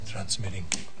Transmitting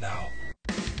now.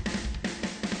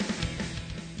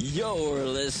 You're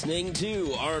listening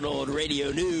to Arnold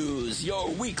Radio News, your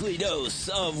weekly dose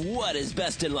of what is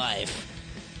best in life.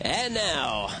 And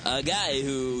now, a guy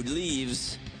who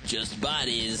leaves just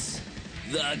bodies,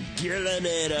 the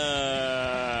Gillinator.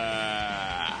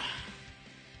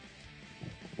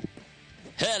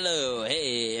 Hello,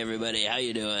 hey everybody, how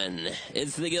you doing?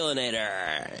 It's the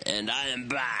Gillinator, and I am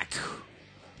back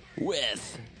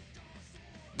with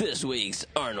this week's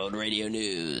Arnold Radio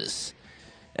News.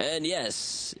 And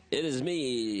yes, it is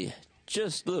me,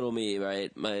 just little me,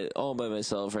 right? All by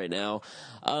myself right now.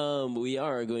 We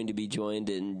are going to be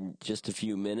joined in just a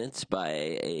few minutes by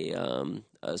a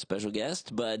special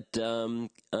guest, but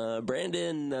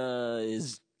Brandon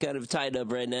is kind of tied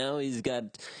up right now.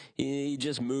 He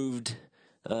just moved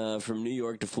from New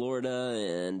York to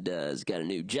Florida, and has got a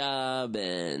new job,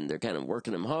 and they're kind of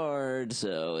working him hard,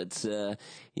 so it's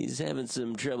he's having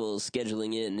some trouble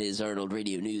scheduling in his Arnold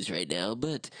Radio News right now,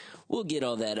 but we'll get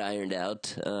all that ironed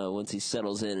out once he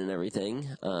settles in and everything.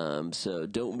 So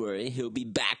don't worry, he'll be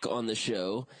back on the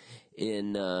show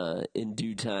in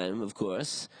due time, of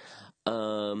course.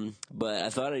 But I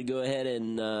thought I'd go ahead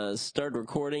and start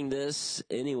recording this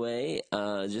anyway,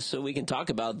 just so we can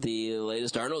talk about the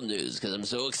latest Arnold news, because I'm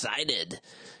so excited,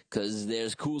 because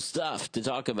there's cool stuff to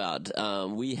talk about.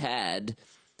 We had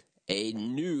a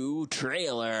new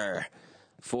trailer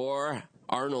for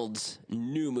Arnold's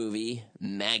new movie,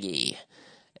 Maggie.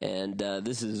 And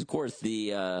this is, of course,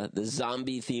 the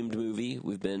zombie-themed movie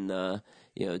we've been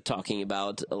talking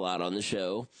about a lot on the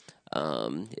show.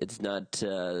 It's not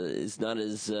as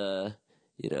as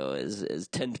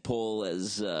tentpole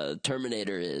as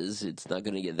Terminator is. It's not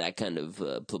going to get that kind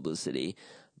of publicity,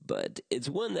 but it's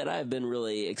one that I've been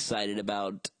really excited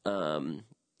about,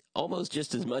 almost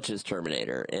just as much as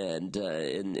Terminator, and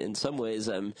in some ways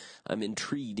I'm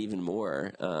intrigued even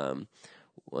more.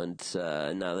 Once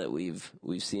now that we've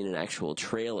seen an actual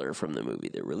trailer from the movie,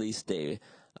 they released a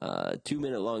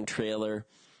 2-minute long trailer.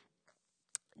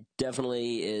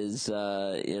 Definitely is,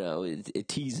 it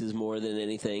teases more than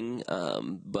anything,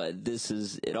 but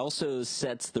it also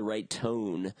sets the right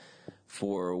tone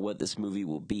for what this movie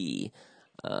will be,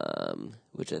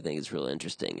 which I think is really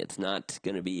interesting. It's not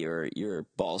going to be your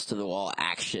balls to the wall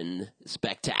action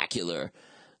spectacular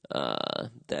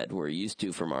that we're used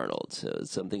to from Arnold. So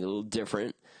it's something a little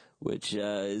different, which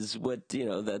is what,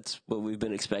 that's what we've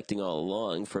been expecting all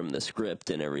along from the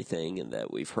script and everything, and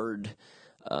that we've heard.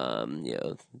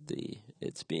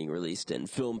 It's being released in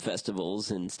film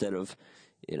festivals instead of,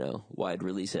 wide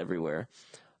release everywhere.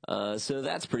 So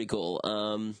that's pretty cool.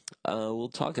 We'll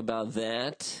talk about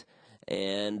that,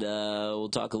 and we'll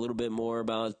talk a little bit more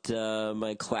about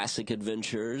my classic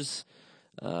adventures,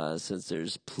 since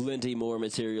there's plenty more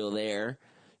material there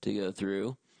to go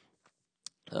through.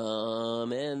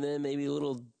 And then maybe a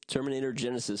little Terminator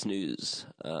Genisys news.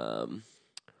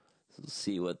 Let's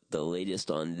see what the latest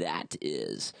on that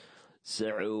is.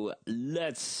 So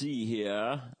let's see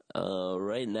here.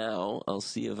 Right now, I'll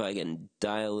see if I can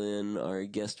dial in our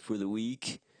guest for the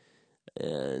week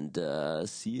and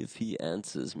see if he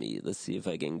answers me. Let's see if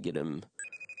I can get him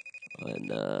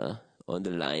on the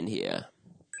line here.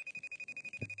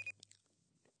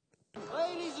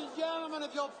 Ladies and gentlemen,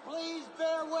 if you'll please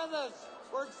bear with us.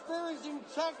 We're experiencing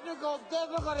technical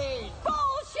difficulties.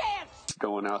 Bullshit!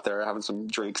 Going out there, having some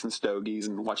drinks and stogies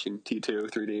and watching T2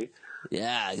 3D.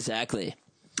 Yeah, exactly.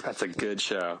 That's a good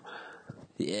show.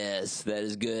 Yes, that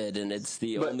is good, and it's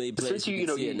the only place you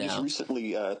can see it now. You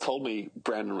recently told me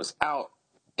Brandon was out,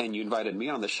 and you invited me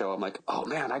on the show. I'm like, oh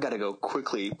man, I got to go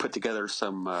quickly put together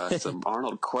some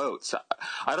Arnold quotes.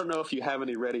 I don't know if you have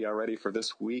any ready already for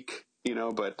this week,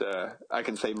 but I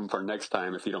can save them for next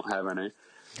time if you don't have any.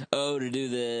 Oh, to do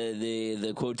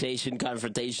the quotation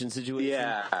confrontation situation?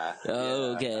 Yeah.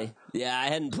 Oh, okay. Yeah, I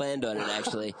hadn't planned on it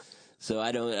actually, so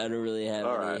I don't really have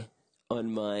any on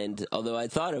mind. Although I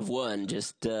thought of one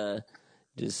just before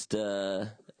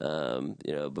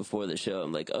the show.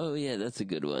 I'm like, oh yeah, that's a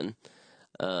good one.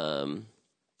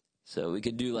 So we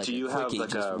could do like a quickie,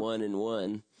 just one and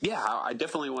one. Yeah, I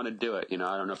definitely want to do it. I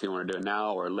don't know if you want to do it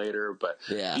now or later, but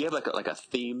yeah. Do you have like a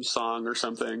theme song or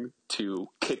something to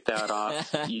kick that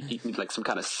off? you need like some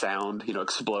kind of sound,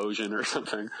 explosion or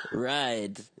something.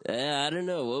 Right. I don't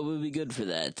know. What would be good for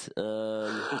that?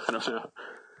 I don't know.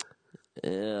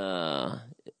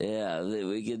 Yeah.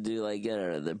 We could do like, I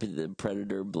don't know, the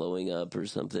Predator blowing up or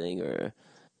something, or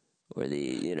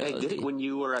the, Hey, did it when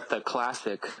you were at the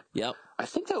Classic? Yep. I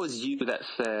think that was you that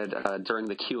said during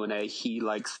the Q&A he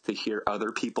likes to hear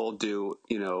other people do,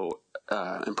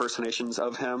 impressions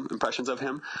of him.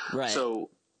 Right.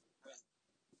 So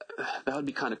that would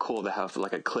be kind of cool to have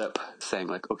like a clip saying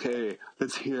like, okay,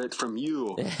 let's hear it from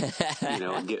you,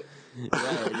 and get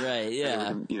right, yeah,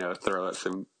 and, throw out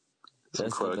some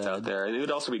quotes out there. And it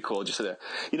would also be cool just to,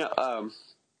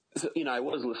 so, I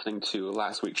was listening to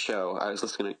last week's show. I was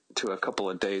listening to a couple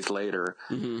of days later,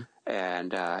 and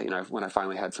when I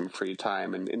finally had some free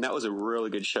time, and that was a really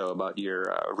good show about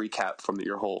your recap from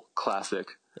your whole classic.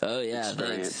 Oh yeah,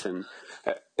 experience. thanks. And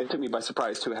it took me by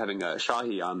surprise too having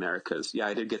Shahi on there because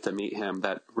I did get to meet him,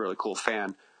 that really cool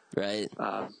fan, right?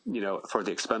 For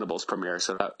the Expendables premiere.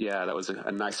 So that was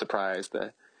a nice surprise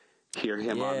to hear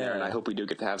him on there, and I hope we do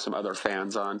get to have some other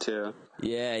fans on too.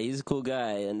 Yeah, he's a cool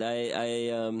guy, and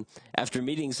I after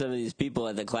meeting some of these people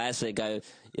at the Classic, I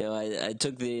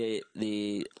took the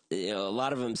a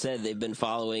lot of them said they've been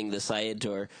following the site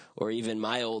or even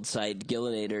my old site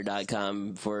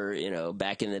Gillinator.com for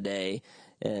back in the day.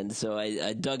 And so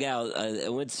I dug out, I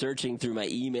went searching through my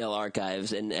email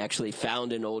archives and actually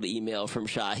found an old email from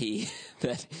Shahi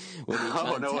that when he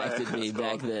contacted me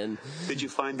back then. Did you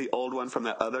find the old one from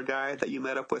that other guy that you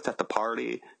met up with at the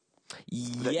party?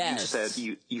 Yes. You said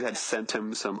you had sent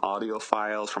him some audio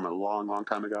files from a long, long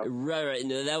time ago? Right.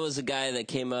 No, that was a guy that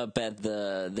came up at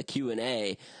the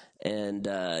Q&A. And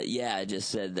I just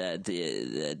said that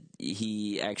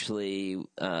he actually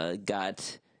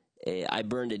got... I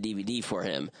burned a DVD for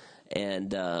him,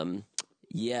 and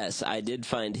yes, I did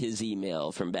find his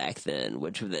email from back then,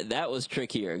 which that was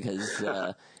trickier because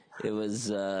it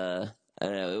was I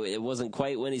don't know, it wasn't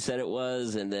quite when he said it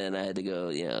was, and then I had to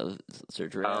go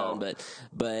search around. But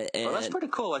that's pretty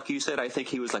cool. Like you said, I think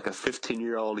he was like a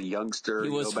 15-year-old youngster.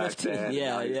 He was 15. Then,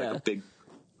 yeah. Like a big,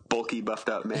 bulky, buffed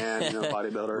up man,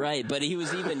 bodybuilder. Right, but he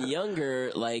was even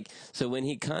younger. So when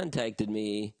he contacted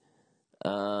me.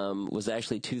 Was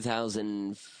actually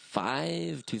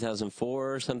 2005,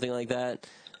 2004, something like that.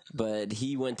 But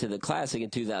he went to the Classic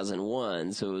in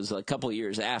 2001, so it was a couple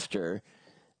years after,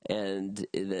 and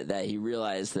that he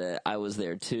realized that I was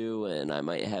there too, and I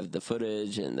might have the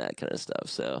footage and that kind of stuff.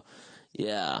 So,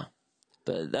 yeah,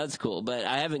 but that's cool. But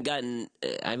I haven't gotten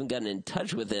in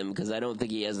touch with him because I don't think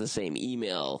he has the same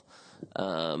email.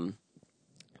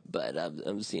 But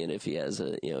I'm seeing if he has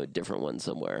a different one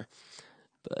somewhere.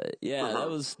 But that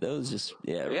was just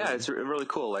really, it's really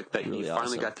cool. Like that really you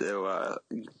finally got to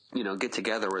get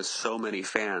together with so many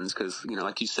fans because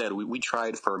like you said, we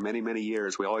tried for many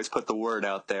years. We always put the word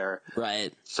out there.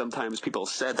 Right. Sometimes people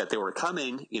said that they were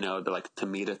coming, like to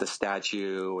meet at the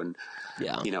statue, and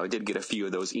I did get a few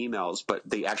of those emails, but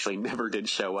they actually never did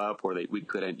show up, or we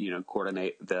couldn't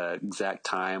coordinate the exact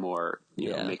time or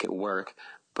make it work.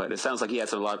 But it sounds like he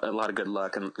had a lot of good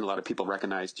luck, and a lot of people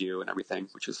recognized you and everything,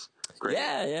 which is great.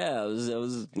 Yeah. I was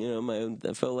my own.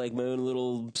 I felt like my own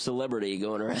little celebrity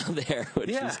going around there,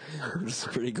 which is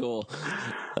pretty cool.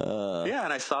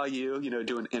 And I saw you,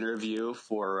 do an interview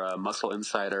for Muscle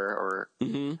Insider, or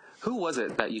who was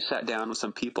it that you sat down with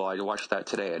some people? I watched that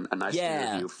today, a nice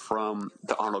interview from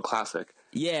the Arnold Classic.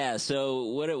 Yeah, so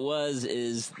what it was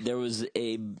is there was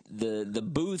the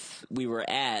booth we were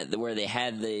at where they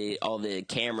had all the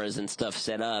cameras and stuff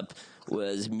set up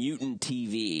was Mutant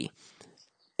TV.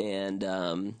 And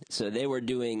so they were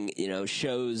doing,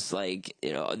 shows like,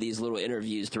 these little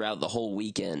interviews throughout the whole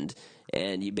weekend,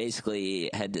 and you basically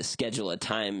had to schedule a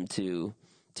time to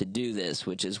do this,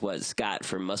 which is what Scott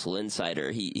from Muscle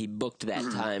Insider, he booked that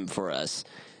time for us.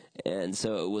 And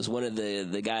so it was one of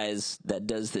the guys that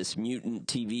does this Mutant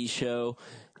TV show,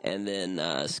 and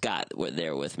then Scott were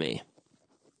there with me.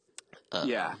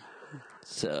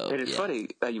 So and it's funny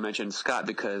that you mentioned Scott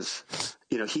because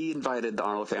he invited the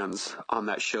Arnold fans on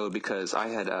that show because I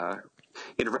had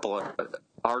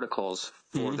articles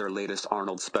for their latest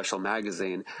Arnold special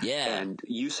magazine. Yeah. And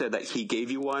you said that he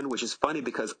gave you one, which is funny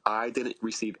because I didn't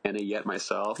receive any yet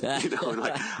myself. And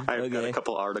I've got a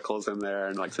couple articles in there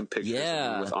and like some pictures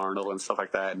with Arnold and stuff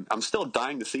like that. And I'm still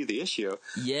dying to see the issue.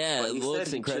 Yeah, but it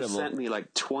looks incredible. He just sent me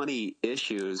like 20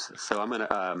 issues, so I'm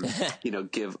gonna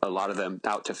give a lot of them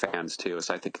out to fans too.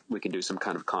 So I think we can do some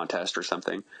kind of contest or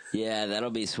something. Yeah, that'll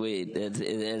be sweet.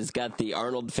 It's got the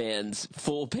Arnold fans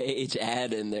full page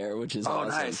ad in there, which is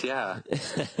awesome. Oh, nice, yeah.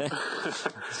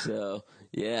 So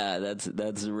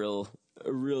that's a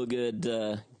real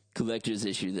good collector's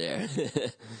issue there.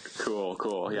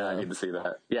 Cool. Yeah, I need to see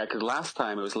that. Yeah,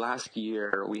 because last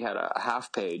year we had a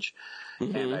half page,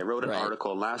 and I wrote an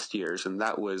article last year's, and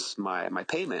that was my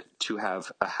payment to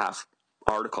have a half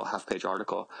page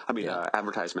article.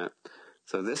 Advertisement.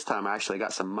 So this time I actually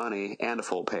got some money and a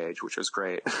full page, which was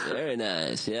great. Very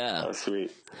nice. Yeah. Oh,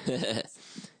 sweet.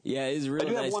 Yeah, he's a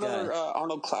really nice guy. I do have one other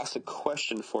Arnold Classic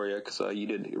question for you because you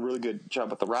did a really good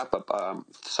job with the wrap-up.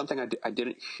 Something I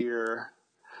didn't hear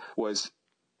was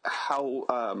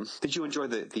how did you enjoy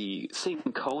the seeing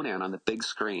Conan on the big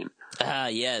screen?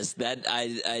 Yes, that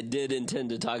I did intend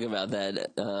to talk about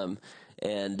that,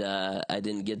 and I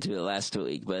didn't get to it last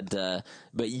week.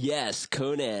 But yes,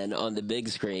 Conan on the big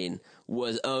screen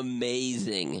was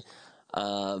amazing.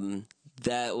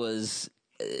 That was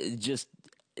just.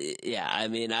 Yeah, I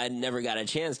mean, I never got a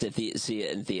chance to see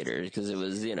it in theaters because it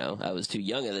was, I was too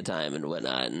young at the time and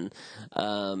whatnot,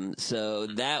 and so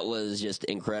that was just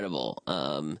incredible.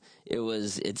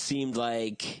 It seemed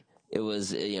like it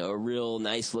was, a real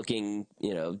nice looking,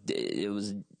 it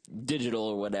was digital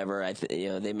or whatever.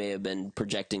 They may have been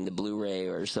projecting the Blu-ray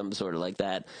or some sort of like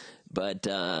that, but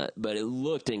it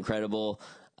looked incredible.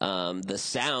 The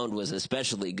sound was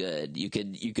especially good. You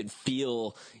could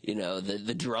feel,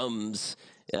 the drums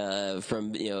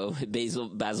from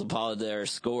Basil Pollard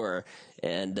score,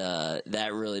 and that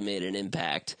really made an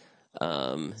impact.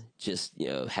 Just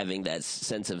having that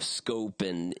sense of scope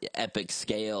and epic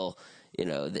scale,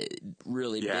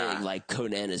 really big, like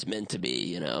Conan is meant to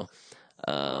be.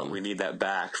 We need that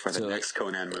back for the next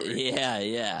Conan movie.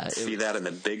 Yeah. See that in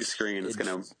the big screen. It's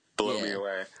going to blow me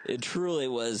away. It truly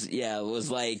was. Yeah, it was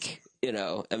like, I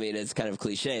mean, it's kind of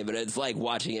cliche, but it's like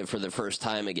watching it for the first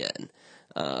time again.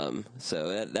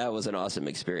 So that was an awesome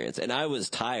experience, and I was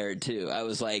tired too. I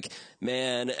was like,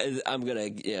 man, I'm gonna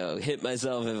hit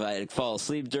myself if I fall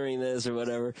asleep during this or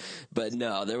whatever. But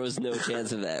no, there was no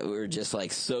chance of that. We were just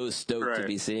like so stoked to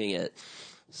be seeing it.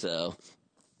 So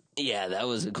yeah, that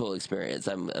was a cool experience.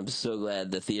 I'm so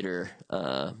glad the theater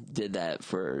did that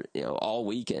for all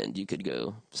weekend. You could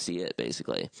go see it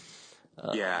basically.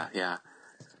 Yeah.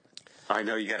 I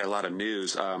know you got a lot of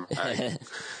news,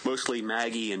 mostly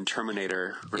Maggie and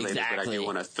Terminator related, but I do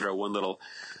want to throw one little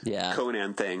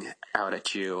Conan thing out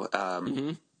at you.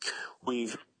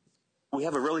 We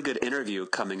have a really good interview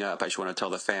coming up. I just want to tell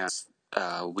the fans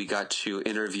we got to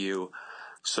interview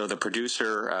the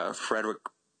producer Frederick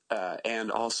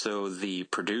and also the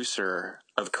producer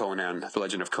of Conan, The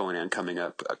Legend of Conan, coming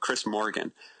up, Chris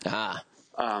Morgan.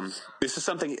 This is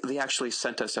something they actually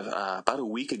sent us about a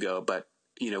week ago, but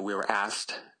we were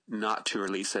asked not to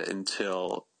release it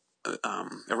until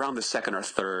around the 2nd or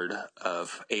 3rd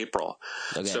of April.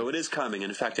 Okay. So it is coming.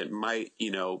 In fact, it might,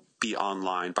 be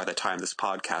online by the time this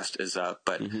podcast is up.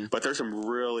 But but there's some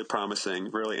really promising,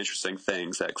 really interesting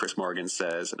things that Chris Morgan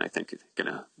says, and I think it's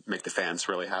going to make the fans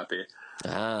really happy.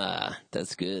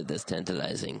 That's good. That's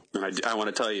tantalizing. And I want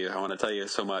to tell you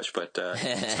so much, but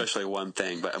especially one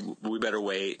thing. But we better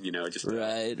wait.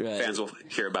 Right. Fans will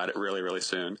hear about it really, really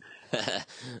soon.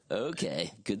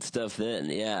 Okay, good stuff then.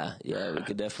 Yeah, we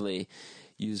could definitely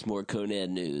use more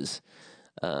Conan news.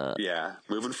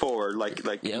 Moving forward,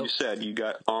 like you said, you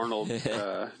got Arnold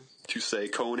to say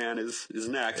Conan is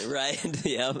next. Right.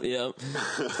 Yep.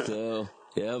 So,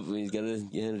 we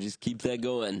gotta just keep that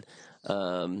going.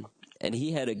 And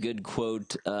he had a good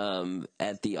quote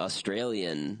at the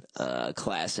Australian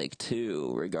Classic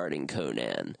too regarding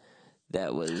Conan.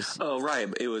 That was right.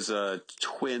 It was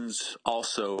twins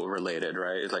also related,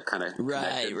 right? It's like kind of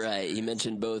right. He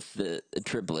mentioned both the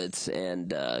triplets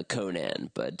and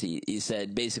Conan, but he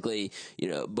said basically,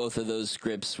 both of those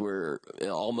scripts were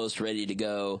almost ready to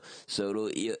go,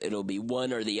 so it'll be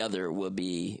one or the other will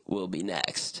be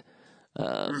next.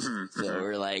 So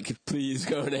we're like, please,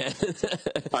 Conan.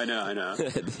 I know.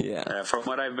 Yeah. From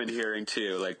what I've been hearing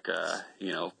too, like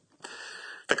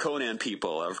the Conan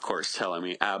people are, of course, telling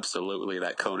me absolutely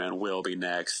that Conan will be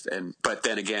next. But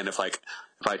then again, if I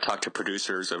talk to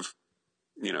producers of,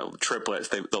 triplets,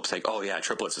 they'll say, oh yeah,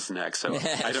 triplets is next. So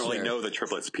I don't really know the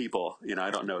triplets people.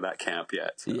 I don't know that camp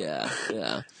yet. So. Yeah.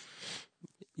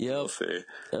 Yep. We'll see.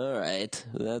 All right.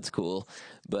 That's cool.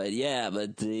 But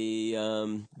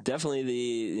the, definitely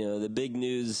the big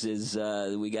news is,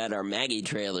 we got our Maggie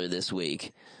trailer this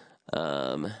week.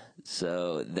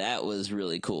 So that was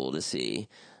really cool to see.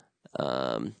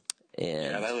 And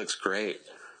that looks great.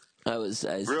 I was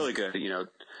really good,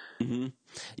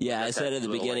 Yeah, I said at the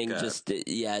beginning,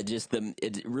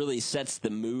 it really sets the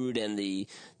mood and the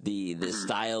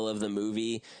style of the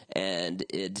movie, and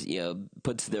it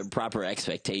puts the proper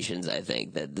expectations. I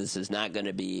think that this is not going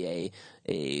to be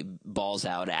a balls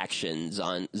out action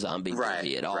zombie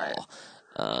movie at all.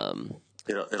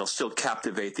 It'll still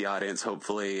captivate the audience,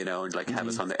 hopefully, and have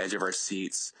us on the edge of our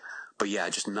seats. But yeah,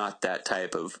 just not that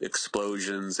type of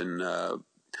explosions and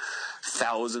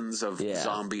thousands of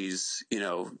zombies,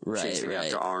 chasing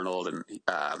after Arnold, and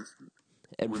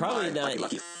probably not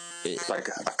like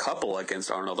a couple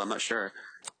against Arnold. I'm not sure.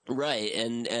 Right,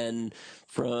 and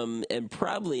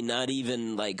probably not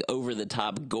even like over the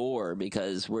top gore,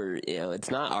 because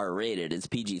it's not R-rated, it's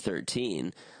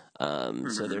PG-13.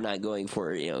 So they're not going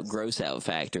for, gross out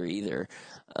factor either.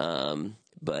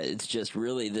 But it's just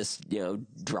really this,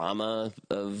 drama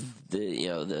of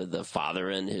the father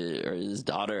and his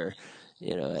daughter,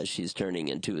 as she's turning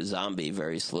into a zombie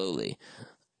very slowly.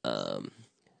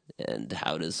 And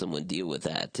how does someone deal with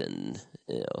that? And,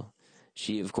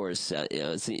 she, of course,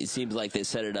 it seems like they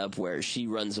set it up where she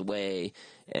runs away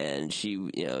and she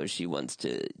wants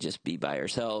to just be by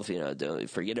herself, don't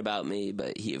forget about me.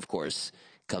 But he, of course,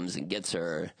 comes and gets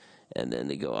her, and then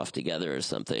they go off together or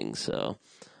something. So,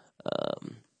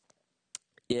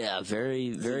 yeah, very,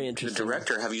 very interesting. The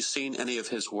director, have you seen any of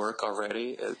his work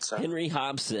already? Henry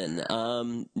Hobson.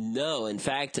 No, in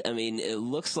fact, I mean, it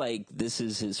looks like this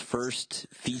is his first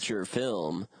feature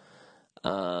film.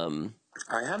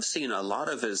 I have seen a lot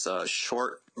of his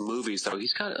short movies, though.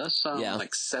 He's got some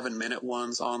like 7-minute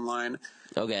ones online.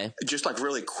 Okay. Just like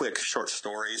really quick short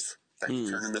stories that he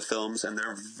turn into films, and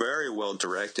they're very well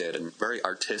directed and very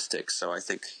artistic. So I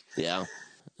think, yeah.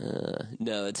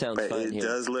 No, it sounds fun. It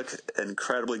does look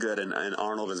incredibly good, and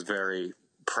Arnold is very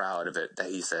proud of it. That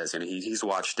he says, he's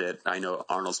watched it. I know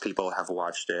Arnold's people have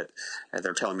watched it, and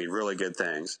they're telling me really good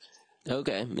things.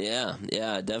 Okay,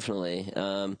 yeah, definitely.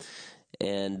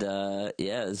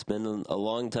 It's been a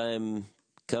long time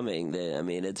coming.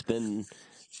 It's been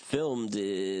filmed.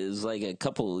 It was like a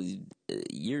couple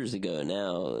years ago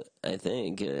now, I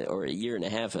think, or a year and a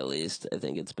half at least. I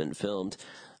think it's been filmed.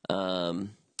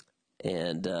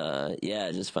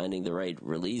 Just finding the right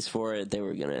release for it. They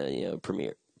were gonna,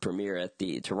 premiere at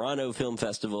the Toronto Film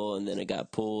Festival, and then it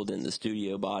got pulled, and the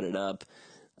studio bought it up,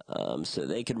 so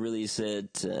they could release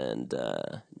it. And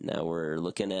now we're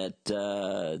looking at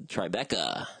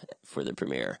Tribeca for the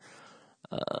premiere.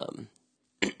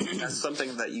 That's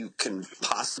something that you can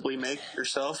possibly make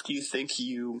yourself. Do you think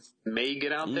you may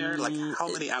get out there? Like,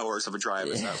 how many hours of a drive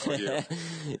is that for you?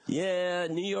 Yeah,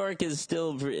 New York is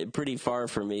still pretty far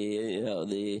for me.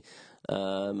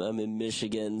 I'm in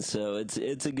Michigan, so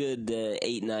it's a good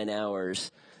 8-9 hours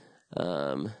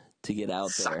to get out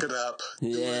there. Suck it up.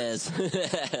 Yes.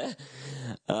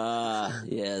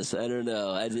 Yes. I don't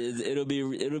know.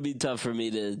 It'll be tough for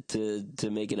me to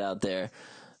make it out there.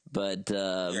 But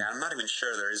I'm not even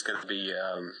sure there is going to be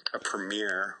a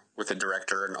premiere with the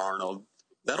director and Arnold.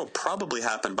 That'll probably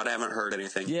happen, but I haven't heard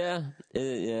anything. Yeah,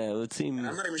 it would seem. And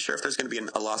I'm not even sure if there's going to be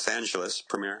a Los Angeles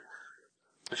premiere.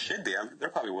 There should be. There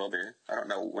probably will be. I don't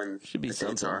know when. Should be the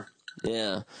dates something. are.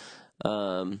 Yeah,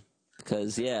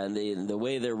 because the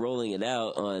way they're rolling it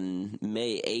out on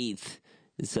May 8th,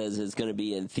 it says it's going to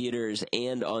be in theaters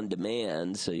and on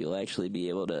demand, so you'll actually be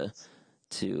able to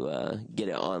get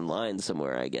it online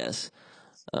somewhere, I guess.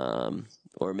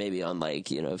 Or maybe on if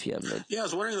you have I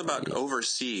was wondering about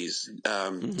overseas.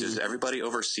 Does everybody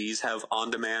overseas have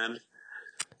on-demand?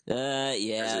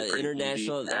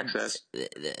 International access.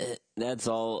 That's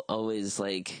always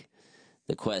the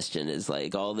question is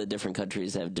all the different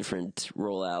countries have different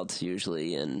rollouts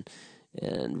usually and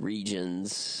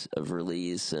regions of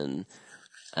release, and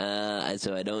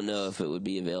so I don't know if it would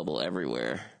be available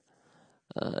everywhere.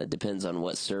 It depends on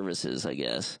what services, I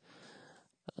guess.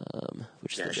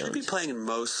 It should be playing in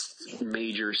most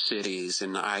major cities,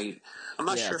 and I'm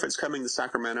not sure if it's coming to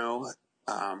Sacramento.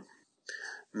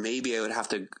 Maybe I would have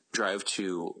to drive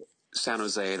to San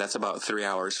Jose. That's about 3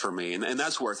 hours for me, and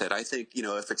that's worth it. I think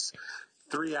if it's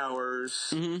 3 hours,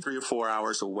 3 or 4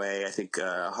 hours away, I think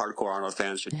hardcore Arnold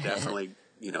fans should definitely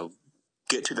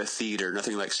get to the theater.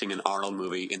 Nothing like seeing an Arnold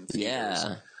movie in theaters.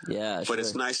 Yeah. But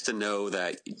it's nice to know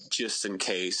that just in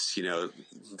case,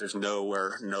 there's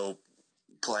no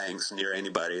playings near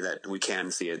anybody, that we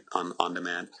can see it on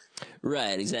demand.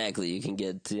 Right, exactly. You can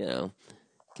get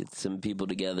some people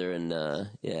together and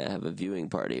have a viewing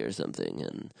party or something.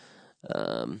 And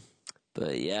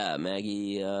but yeah,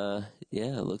 Maggie, it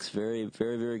looks very,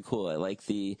 very, very cool. I like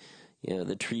the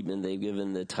the treatment they've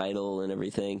given the title and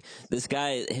everything. This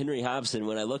guy Henry Hobson,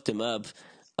 when I looked him up,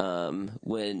 when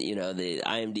the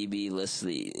IMDb lists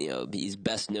he's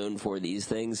best known for these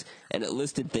things, and it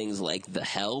listed things like The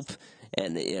Help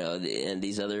and and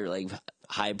these other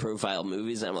high profile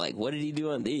movies. I'm like, what did he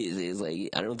do on these? He's like,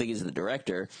 I don't think he's the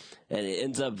director, and it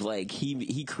ends up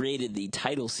he created the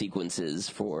title sequences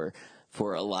for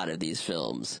a lot of these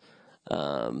films.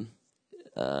 I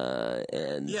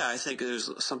think there's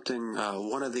something,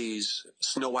 one of these,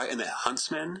 Snow White and the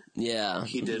Huntsman. Yeah.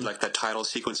 He did the title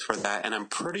sequence for that, and I'm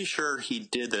pretty sure he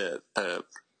did the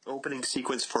opening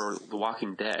sequence for The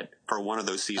Walking Dead for one of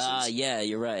those seasons. Yeah,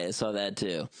 you're right. I saw that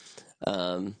too.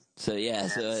 For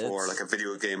a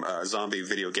video game, zombie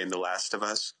video game, The Last of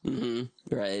Us.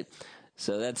 Mm-hmm, right.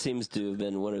 So that seems to have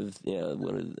been one of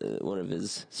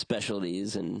his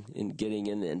specialties in getting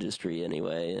in the industry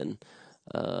anyway, and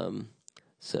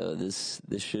so this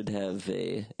should have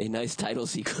a nice title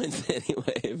sequence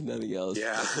anyway, if nothing else.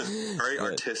 Yeah, very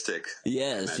artistic.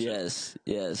 Yes,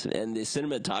 and the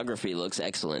cinematography looks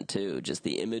excellent too. Just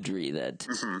the imagery that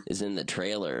is in the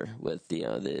trailer with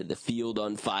the field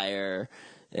on fire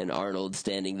and Arnold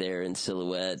standing there in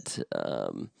silhouette.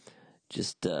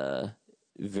 Just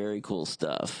very cool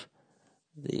stuff.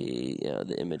 The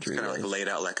imagery kind of like laid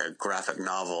out like a graphic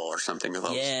novel or something with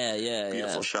all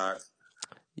beautiful shot.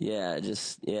 Yeah,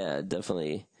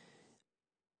 definitely.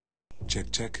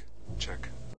 Check.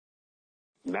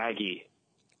 Maggie.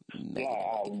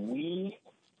 Yeah, we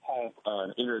have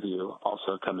an interview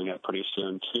also coming up pretty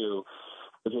soon too.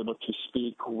 I was able to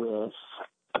speak with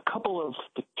a couple of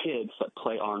the kids that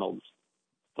play Arnold,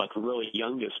 like really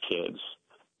youngest kids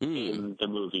in the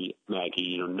movie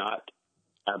Maggie. Not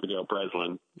Abigail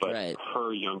Breslin, but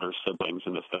her younger siblings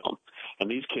in the film.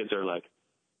 And these kids are like,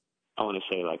 I want to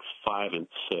say like 5 and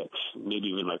 6, maybe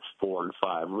even like 4 and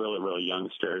 5, really, really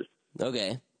youngsters.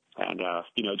 Okay. And,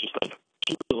 just like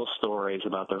cute little stories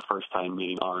about their first time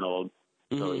meeting Arnold.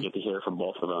 So we get to hear from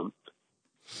both of them.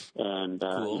 And,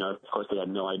 cool. Of course they had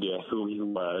no idea who he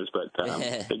was, but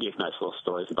they gave nice little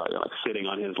stories about, like sitting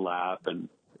on his lap and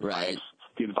the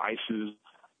advices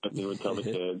that they would tell the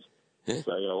kids. So,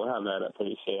 we'll have that up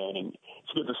pretty soon. And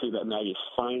it's good to see that Maggie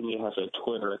finally has a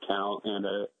Twitter account and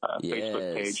a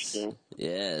Facebook page, too.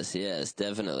 Yes,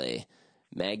 definitely.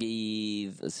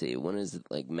 Maggie, let's see, when is it,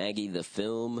 like Maggie the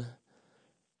Film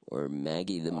or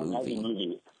Maggie the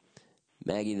Movie?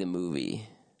 Maggie the Movie.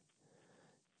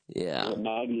 Yeah. Is it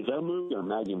Maggie the Movie or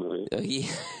Maggie Movie? Oh,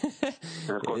 yeah.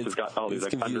 And, of course, it's got all these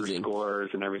like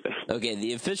underscores and everything. Okay,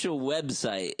 the official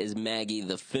website is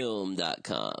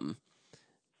MaggieTheFilm.com.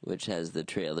 Which has the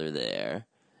trailer there.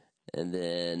 And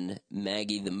then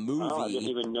Maggie the Movie. Oh, I didn't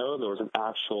even know there was an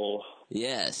actual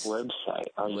website.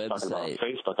 I was talking about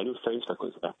Facebook. I knew Facebook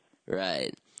was there.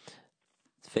 Right.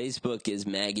 Facebook is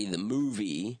Maggie the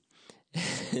Movie.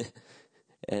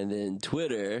 And then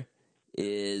Twitter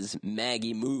is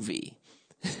Maggie Movie.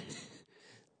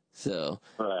 So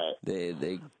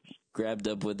they grabbed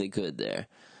up what they could there.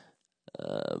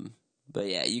 But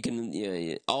yeah, you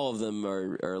can, all of them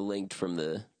are linked from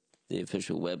the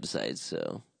official website,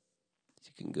 so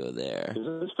you can go there. Is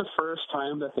this the first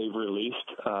time that they've released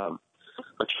a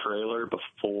trailer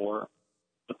before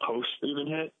the post even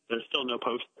hit? There's still no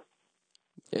poster.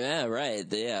 Yeah, right.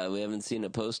 Yeah, we haven't seen a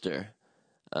poster.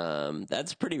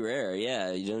 That's pretty rare.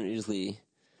 Yeah, you don't usually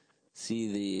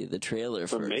see the trailer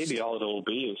first. But maybe all it'll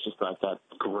be is just like that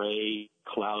gray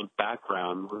cloud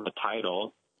background with the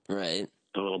title. Right.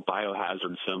 The little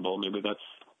biohazard symbol. Maybe that's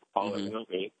all it will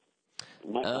be. It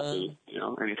might not be,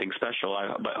 anything special.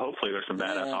 But hopefully there's some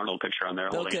badass Arnold picture on there.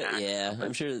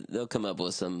 I'm sure they'll come up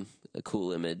with a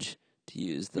cool image to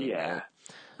use. Yeah.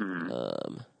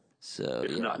 So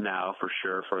if not now, for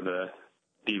sure, for the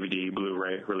DVD,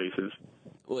 Blu-ray releases.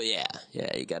 Well, yeah,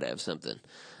 you got to have something.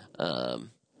 But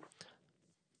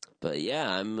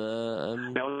yeah, I'm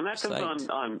now when that comes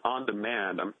on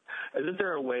demand, isn't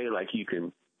there a way like you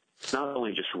can not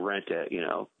only just rent it,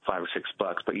 $5 or $6,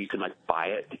 but you can like buy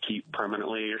it to keep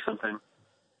permanently or something?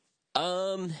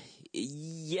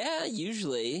 Yeah,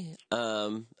 usually.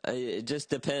 It just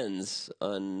depends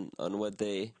on what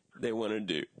they want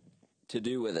to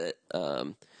do with it.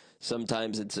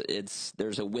 Sometimes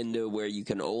there's a window where you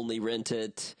can only rent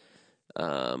it.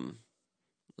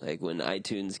 Like when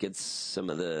iTunes gets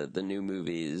some of the new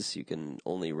movies, you can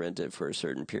only rent it for a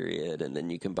certain period, and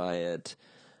then you can buy it.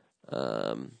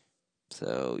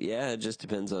 So yeah, it just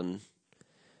depends on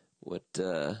what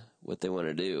they want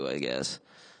to do, I guess.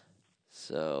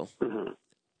 So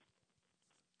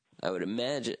I would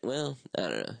imagine. Well, I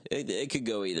don't know. It could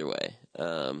go either way.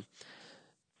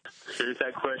 Here's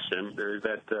that question. There's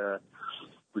that.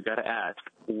 We got to ask.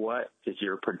 What is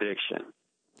your prediction?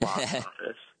 Box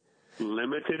office.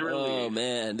 Limited release. Oh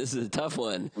man, this is a tough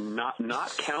one. Not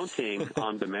counting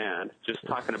on demand. Just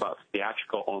talking about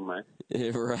theatrical only.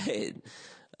 Right.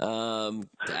 God,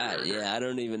 yeah, I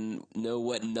don't even know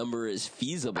what number is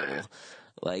feasible.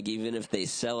 Like even if they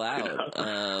sell out,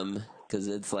 because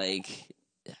it's like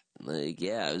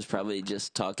yeah, I was probably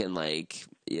just talking like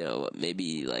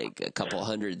maybe like a couple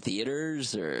hundred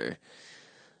theaters or.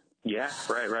 Yeah,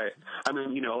 right. I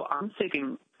mean, I'm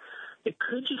thinking. It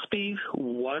could just be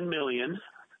 1 million,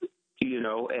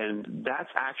 and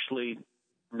that's actually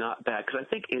not bad because I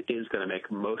think it is going to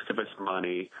make most of its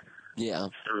money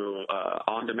through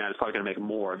on demand. It's probably going to make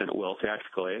more than it will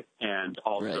theatrically, and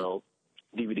also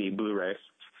DVD, Blu-ray.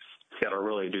 think that'll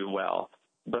really do well.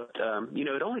 But,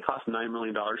 it only cost $9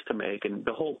 million to make, and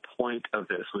the whole point of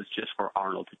this was just for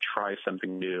Arnold to try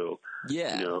something new.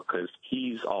 Yeah. Because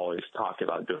he's always talked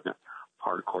about doing a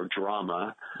hardcore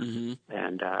drama,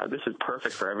 and this is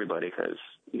perfect for everybody because,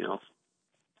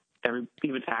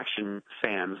 even action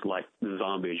fans like the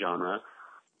zombie genre.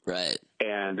 Right.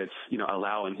 And it's,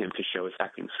 allowing him to show his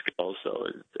acting skills, so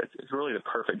it's really the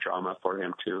perfect drama for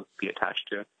him to be attached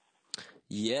to.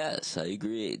 Yes, I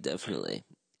agree, definitely.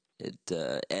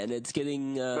 And it's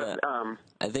getting.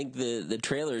 I think the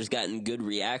trailer's gotten good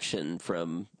reaction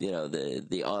from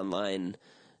the online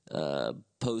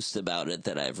posts about it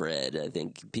that I've read. I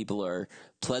think people are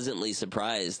pleasantly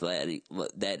surprised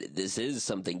that this is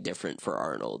something different for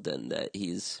Arnold and that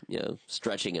he's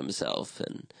stretching himself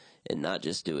and not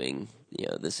just doing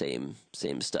the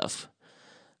same stuff.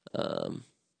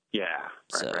 Yeah,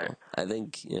 so right. I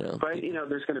think But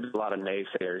there's going to be a lot of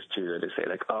naysayers too that say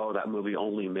like, "Oh, that movie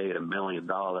only made $1 million.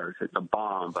 It's a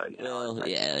bomb." But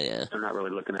yeah, they're not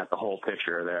really looking at the whole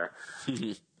picture there.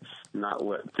 It's not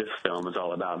what this film is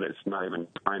all about. It's not even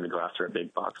trying to go after a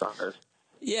big box office.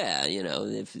 Yeah,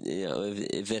 if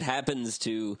it happens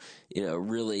to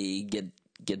really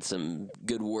get some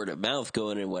good word of mouth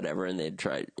going and whatever, and they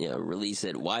try release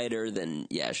it wider, then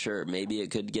yeah, sure, maybe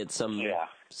it could get some.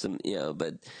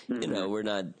 But we're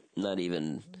not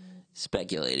even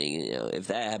speculating. If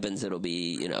that happens, it'll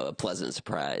be a pleasant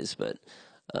surprise. But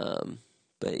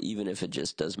even if it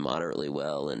just does moderately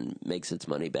well and makes its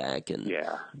money back and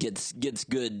gets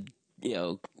good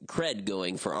cred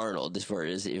going for Arnold as far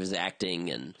as his acting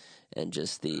and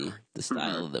just the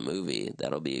style of the movie,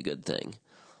 that'll be a good thing.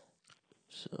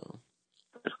 So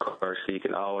of course, you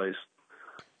can always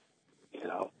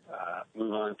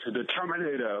move on to the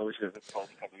Terminator, which is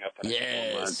coming up in a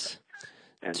couple months.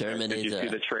 And Terminator. Did you see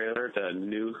the trailer, the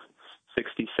new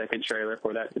 60-second trailer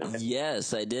for that?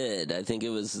 Yes, I did. I think it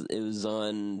was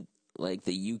on like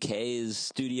the UK's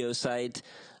studio site.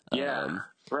 Yeah,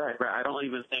 right. I don't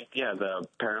even think the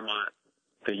Paramount,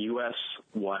 the US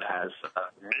one has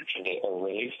mentioned it or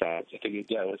released that. I think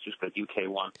it's just the UK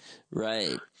one.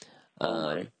 Right.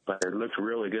 But it looked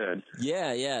really good.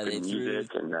 Yeah, they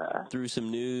threw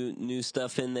some new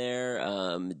stuff in there.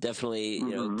 Definitely,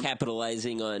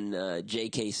 capitalizing on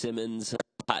J.K. Simmons'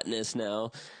 hotness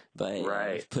now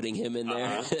by putting him in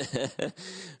there,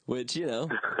 which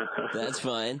that's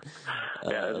fine.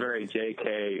 It's very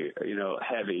J.K.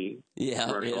 heavy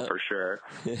commercial for sure.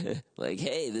 Like,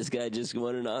 hey, this guy just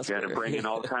won an Oscar. You got to bring in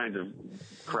all kinds of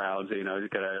crowds. You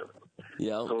got to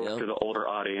go to the older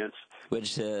audience.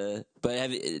 Which, but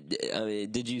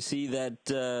did you see that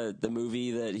the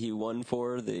movie that he won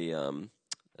for the?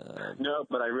 No,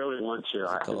 but I really want to.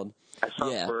 I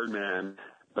saw Birdman,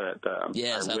 but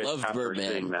yes, I love Birdman.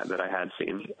 Seeing that I had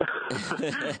seen.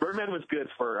 Birdman was good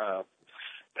for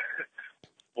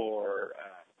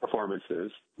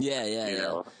performances.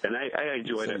 Yeah. And I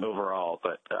enjoyed it overall,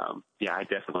 but I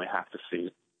definitely have to see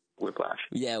Whiplash.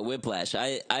 Yeah, Whiplash.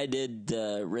 I did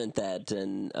rent that,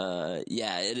 and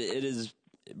it is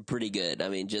pretty good. I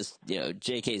mean, just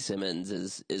J.K. Simmons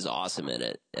is awesome in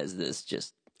it as this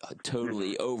just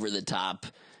totally over the top,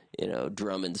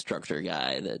 drum instructor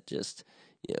guy that just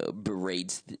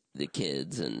berates the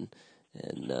kids and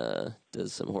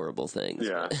does some horrible things.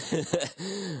 Yeah.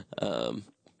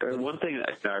 One thing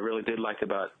that I really did like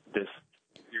about this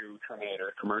new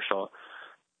Terminator commercial.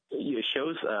 It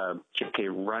shows J.K.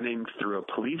 running through a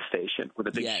police station with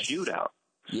a big shootout.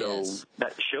 So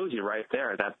that shows you right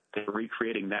there that they're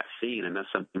recreating that scene, and that's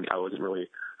something I wasn't really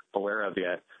aware of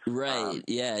yet. Right,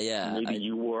 Maybe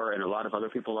you were, and a lot of other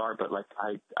people are, but like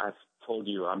I've told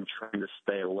you, I'm trying to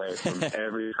stay away from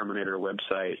every Terminator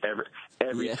website,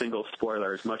 every single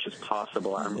spoiler as much as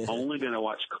possible. I'm only going to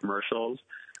watch commercials.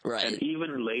 Right. And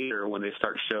even later when they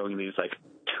start showing these like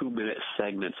 2-minute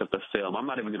segments of the film, I'm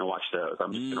not even going to watch those.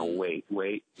 I'm just going to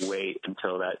wait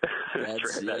until that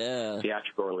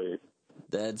theatrical release.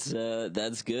 That's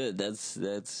good. That's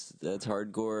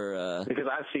hardcore. Because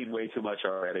I've seen way too much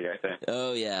already, I think.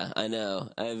 Oh yeah, I know.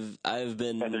 I've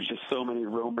been. And there's just so many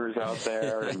rumors out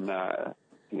there, and I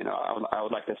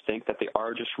would like to think that they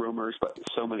are just rumors, but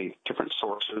so many different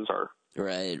sources are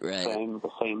right saying the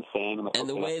same thing, and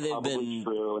the way they've been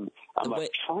true. And I'm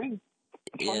trying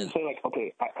to say like,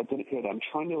 okay, I didn't hear that. I'm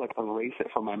trying to like erase it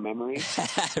from my memory.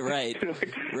 Right.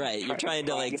 You're trying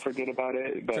to forget about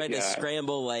it. But trying to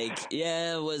scramble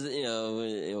was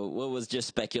what was just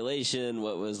speculation,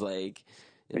 what was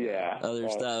other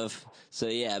stuff. So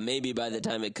maybe by the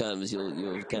time it comes,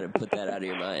 you'll kind of put that out of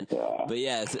your mind. Yeah.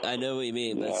 But I know what you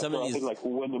mean. But some of these, I think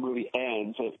when the movie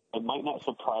ends, it might not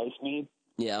surprise me.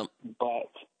 Yeah. But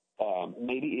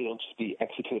maybe it'll just be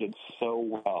executed so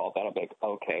well that I'll be like,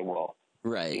 okay, well,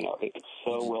 right. It's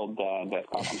so well done that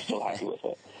I'm still happy with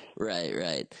it.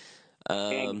 Right.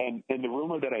 And the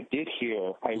rumor that I did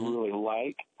hear, I really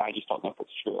like. I just don't know if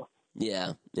it's true.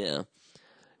 Yeah.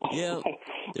 Yeah,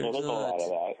 there's a lot of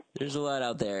that. There's a lot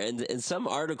out there, and some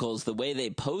articles, the way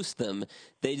they post them,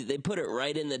 they put it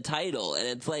right in the title, and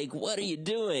it's like, what are you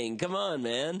doing? Come on,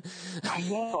 man. I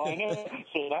know.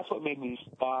 So that's what made me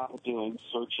stop doing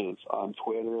searches on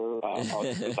Twitter. I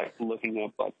was just like looking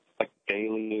up like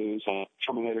Daily News and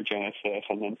Terminator Genesis,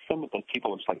 and then some of the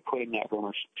people were just like putting that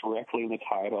rumor directly in the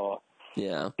title.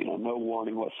 Yeah. No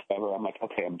warning whatsoever. I'm like,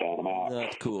 okay, I'm done. I'm out.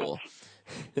 Not cool.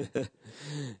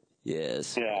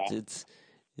 Yes. Yeah.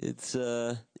 It's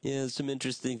some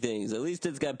interesting things. At least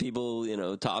it's got people,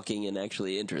 talking and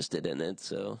actually interested in it.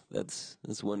 So that's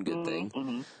one good thing.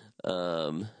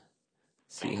 Mm-hmm.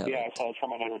 See how I saw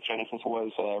Terminator Genesis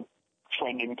was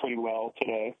trending pretty well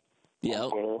today on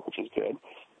Twitter, which is good.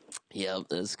 Yep,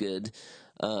 that's good.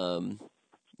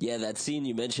 That scene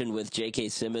you mentioned with J.K.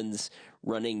 Simmons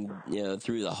running,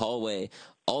 through the hallway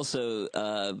also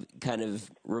kind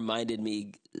of reminded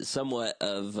me somewhat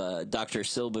of Dr.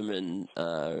 Silberman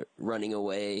running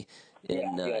away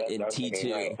in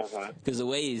T2, because the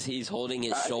way he's holding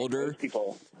his shoulder,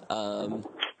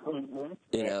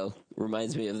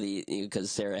 reminds me of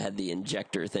because Sarah had the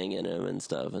injector thing in him and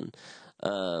stuff, and.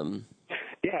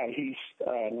 He's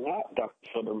not Dr.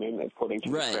 Silberman, according to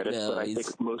the credits, but I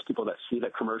think most people that see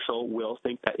that commercial will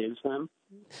think that is him.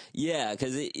 Yeah,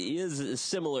 because he is a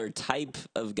similar type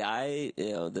of guy.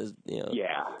 His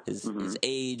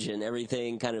age and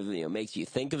everything kind of makes you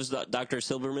think of Dr.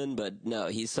 Silberman, but no,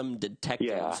 he's some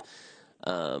detective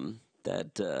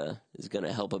that is going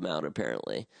to help him out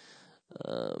apparently.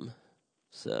 Very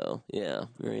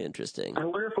interesting. I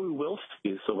wonder if we will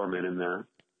see Silberman in there.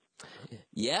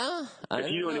 Yeah,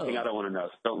 if you know anything, I don't want to know.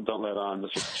 So don't let on.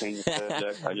 Let's just change the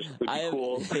subject. I just would be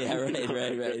cool. Yeah, right.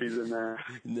 If he's in there.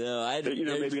 No,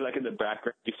 maybe like in the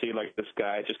background, you see like this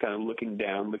guy just kind of looking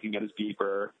down, looking at his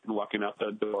beeper, and walking out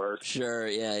the door. Sure.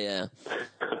 Yeah.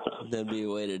 That'd be a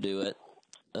way to do it.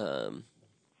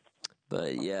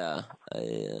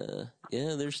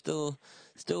 There's still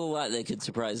a lot they could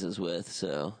surprise us with.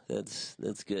 So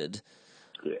that's good.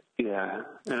 Yeah,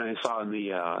 and I saw in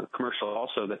the commercial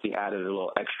also that they added a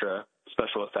little extra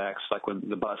special effects, like when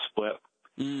the bus split.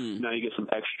 Now you get some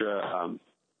extra,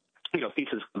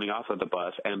 pieces coming off of the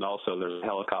bus, and also there's a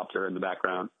helicopter in the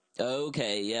background.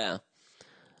 Okay, yeah.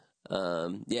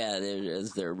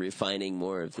 As they're refining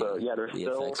more of the they're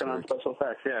still working on special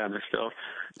effects, and they're still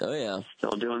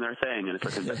doing their thing, and it's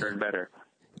looking better and better.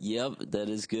 Yep, that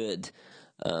is good.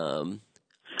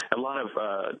 A lot of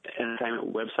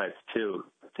entertainment websites, too,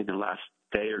 I think in the last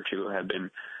day or two, have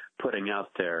been putting out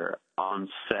their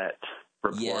on-set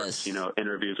reports,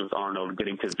 interviews with Arnold,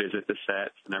 getting to visit the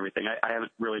sets and everything. I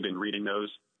haven't really been reading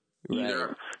those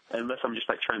either, unless I'm just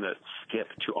trying to skip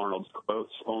to Arnold's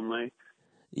quotes only.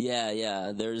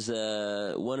 Yeah. There's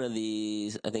one of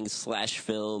these, I think, Slash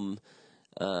Film,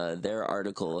 their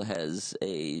article has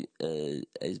a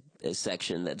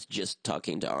section that's just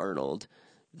talking to Arnold.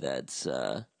 That's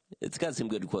it's got some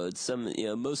good quotes. Some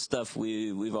most stuff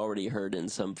we've already heard in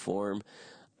some form,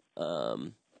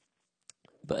 but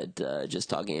just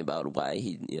talking about why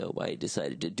he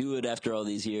decided to do it after all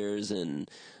these years,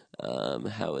 and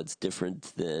how it's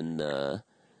different than the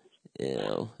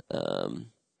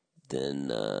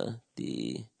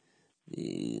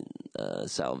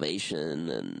Salvation,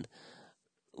 and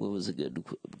what was a good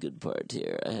part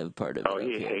here? I have part of it. Oh,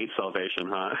 he hates Salvation,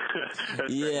 huh?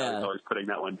 Yeah. I was always putting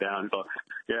that one down. So,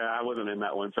 I wasn't in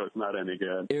that one, so it's not any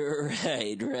good.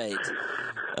 Right.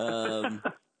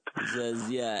 It says,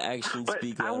 actions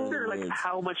speak louder than words. I wonder,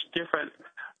 how much different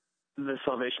the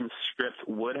Salvation script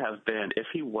would have been if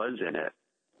he was in it.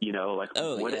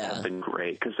 Would it have been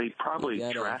great? Because they probably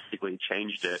drastically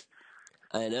changed it.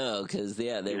 I know, because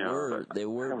they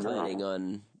were planning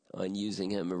on using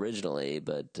him originally,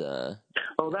 but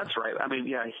that's right. I mean,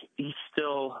 he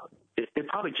still. It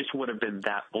probably just would have been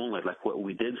that only, like what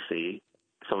we did see.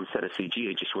 So instead of CG,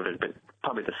 it just would have been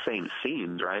probably the same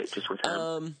scenes, right? Just with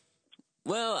him.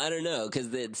 Well, I don't know,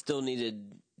 because it still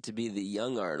needed to be the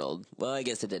young Arnold. Well, I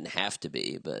guess it didn't have to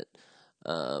be, but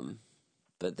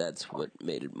that's what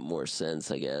made it more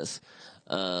sense, I guess.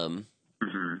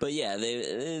 But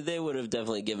they would have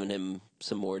definitely given him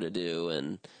some more to do,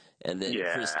 and then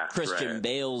Christian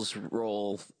Bale's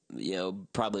role,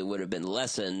 probably would have been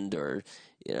lessened, or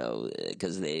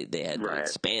because they had to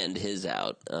expand his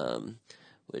out,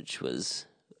 which was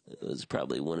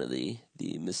probably one of the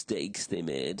mistakes they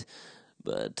made.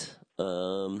 But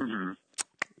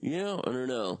Yeah, I don't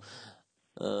know.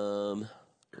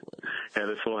 Yeah,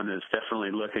 this one is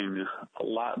definitely looking a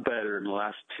lot better than the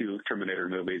last two Terminator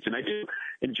movies, and I do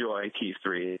enjoy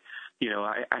T3. You know,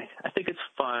 I think it's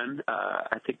fun.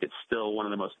 I think it's still one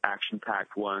of the most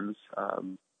action-packed ones.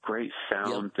 Great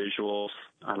sound, visuals.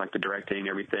 I like the directing,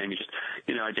 everything. Just,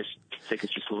 you know, I just think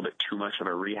it's just a little bit too much of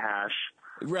a rehash.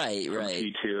 Right.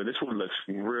 T2. This one looks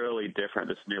really different,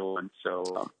 this new one.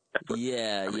 So,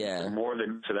 the more they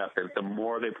mix it up, the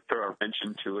more they throw a wrench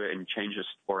into it and change the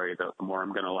story, the more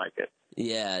I'm going to like it.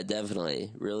 Yeah,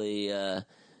 definitely. Really,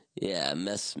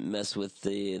 mess with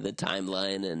the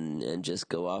timeline and just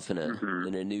go off in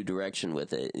a new direction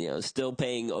with it. You know, still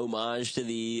paying homage to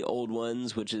the old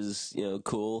ones, which is, you know,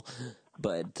 cool,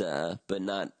 but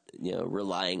not, you know,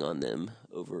 relying on them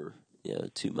over, you know,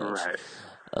 too much.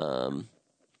 Right.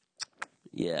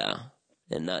 Yeah,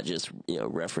 and not just, you know,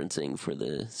 referencing for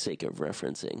the sake of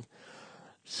referencing.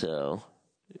 So,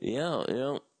 yeah, you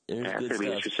know. It's going to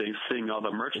be interesting seeing all the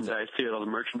merchandise, too. All the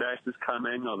merchandise is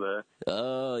coming.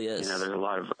 Oh, yes. You know, there's a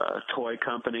lot of toy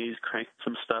companies cranking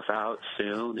some stuff out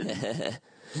soon. And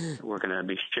we're going to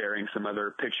be sharing some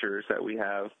other pictures that we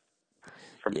have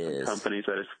from some companies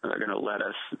that are going to let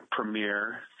us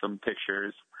premiere some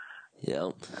pictures.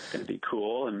 Yep. That's going to be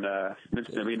cool. And it's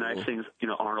going to be nice things. You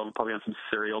know, Arnold probably on some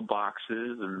cereal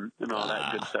boxes and all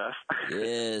that good stuff.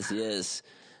 Yes.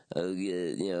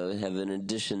 You know, have an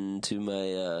addition to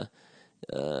my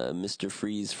Mr.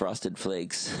 Freeze Frosted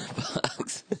Flakes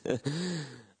box.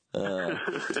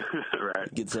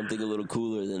 Right. Get something a little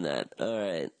cooler than that. All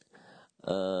right.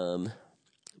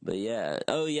 But yeah.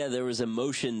 Oh, yeah, there was a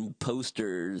motion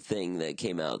poster thing that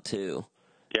came out, too.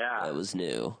 Yeah. That was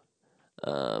new.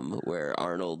 Where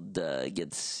Arnold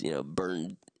gets, you know,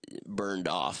 burned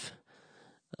off.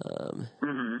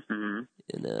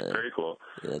 Very cool.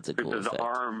 Yeah, that's a cool effect. The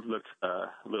arm looked a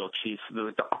little cheap.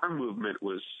 The arm movement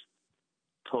was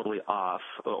totally off,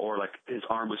 or like his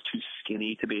arm was too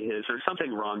skinny to be his. There's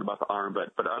something wrong about the arm,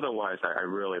 but otherwise, I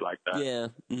really like that. Yeah.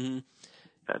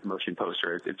 That motion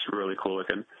poster. It's really cool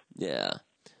looking. Yeah,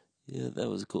 that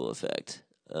was a cool effect.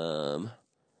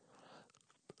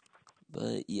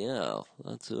 But yeah,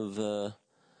 lots of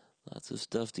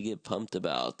stuff to get pumped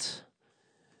about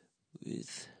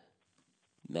with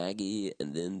Maggie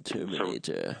and then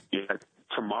Terminator. So, yeah,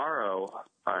 tomorrow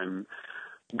I'm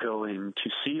going to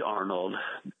see Arnold.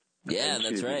 Yeah,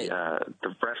 that's right.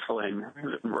 The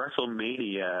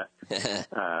WrestleMania,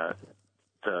 the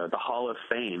Hall of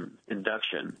Fame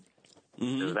induction.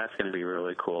 So that's going to be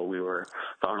really cool. The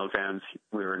Arnold fans,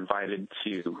 we were invited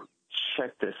to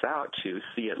check this out, to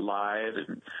see it live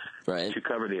and to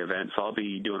cover the event. So I'll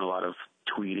be doing a lot of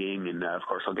tweeting, and of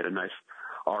course I'll get a nice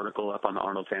article up on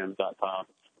arnoldfans.com.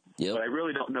 Yep. But I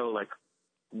really don't know, like,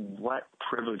 what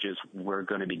privileges we're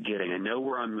going to be getting. I know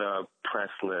we're on the press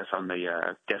list, on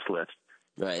the guest list,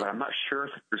 but I'm not sure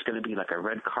if there's going to be like a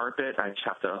red carpet. I just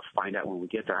have to find out when we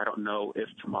get there. I don't know if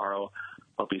tomorrow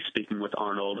I'll be speaking with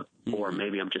Arnold, or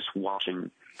maybe I'm just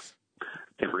watching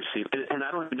him receive. And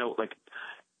I don't even know, like,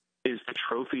 is the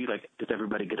trophy, like, does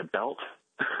everybody get a belt?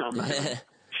 I'm not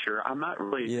sure. I'm not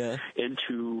really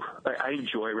into. I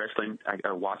enjoy wrestling.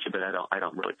 I watch it, but I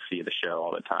don't really see the show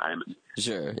all the time.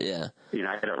 Sure. Yeah. You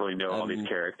know, I don't really know all these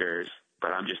characters,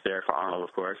 but I'm just there for Arnold,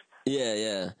 of course.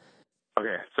 Yeah.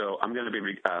 Okay, so I'm going to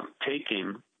be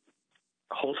taking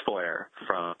Holzfeuer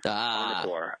from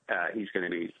Omnivore. He's going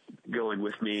to be going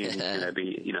with me, and he's going to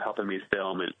be, you know, helping me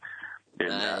film. And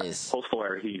nice.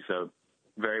 Holzfeuer, he's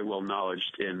very well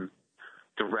knowledged in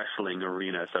the wrestling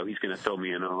arena, so he's going to fill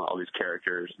me in on all these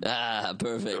characters.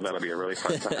 Perfect. So that'll be a really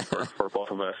fun time for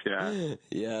both of us.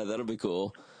 Yeah, that'll be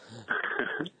cool.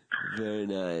 Very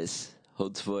nice.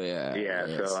 Holzfeuer. Yeah,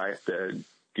 yes. So I have to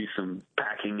do some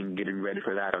packing and getting ready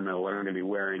for that. I don't know what I'm going to be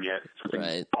wearing yet.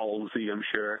 Something ballsy, I'm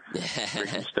sure. Bring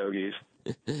some stogies.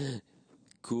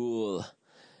 Cool.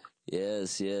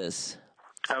 Yes.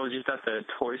 I was just at the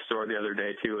toy store the other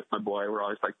day, too, with my boy. We're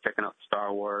always, like, checking out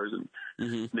Star Wars and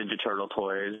Ninja Turtle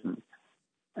toys.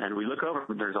 And we look over,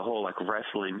 and there's a whole, like,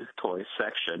 wrestling toy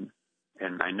section.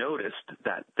 And I noticed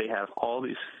that they have all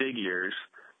these figures,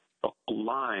 a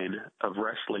line of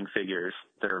wrestling figures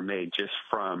that are made just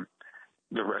from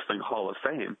the Wrestling Hall of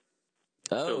Fame.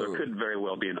 So there could very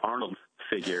well be an Arnold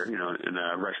figure, you know, in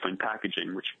wrestling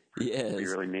packaging, which would be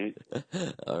really neat.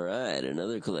 All right,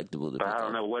 another collectible. But I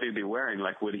don't know what he'd be wearing.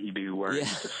 Like, would he be wearing a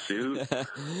suit?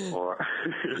 Or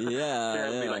it'd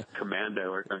be like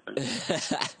Commando or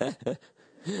something.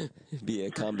 Be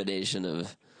a combination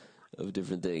of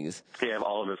different things. He have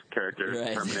all of his characters.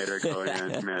 Right. Terminator,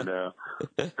 Conan, Commando,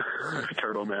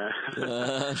 Turtle Man.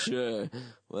 Sure.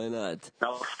 Why not?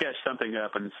 I'll sketch something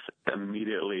up and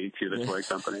immediately to the toy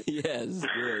company. Yes,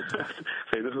 good.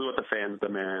 Say, this is what the fans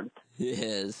demand.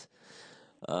 Yes.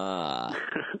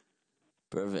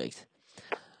 Perfect.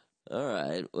 All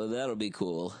right. Well, that'll be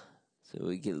cool. So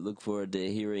we can look forward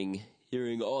to hearing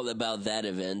all about that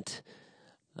event.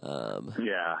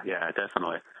 Yeah,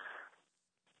 definitely.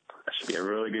 That should be a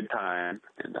really good time,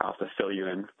 and I'll have to fill you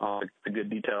in all the good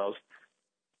details.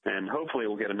 And hopefully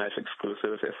we'll get a nice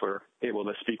exclusive if we're able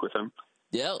to speak with him.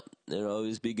 Yeah, it'll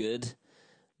always be good.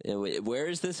 And where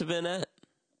is this event at?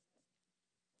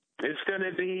 It's going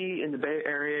to be in the Bay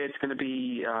Area. It's going to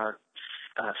be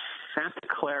Santa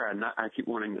Clara. I keep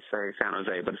wanting to say San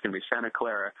Jose, but it's going to be Santa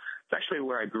Clara. It's actually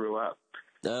where I grew up.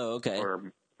 Oh, okay.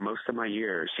 For most of my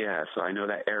years, yeah. So I know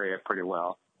that area pretty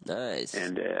well. Nice.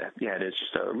 And, it is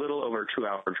just a little over a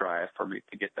 2-hour drive for me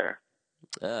to get there.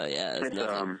 Oh, yeah. It's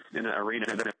in an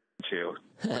arena event, too.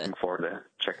 Looking forward to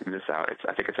checking this out.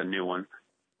 I think it's a new one.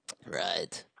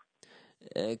 Right.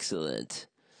 Excellent.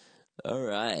 All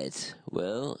right.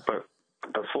 Well. But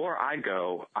before I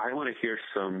go, I want to hear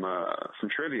some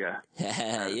trivia.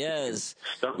 Yes.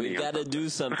 We've got to do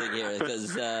something here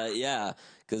because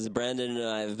Brandon and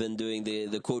I have been doing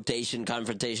the quotation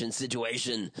confrontation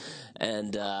situation,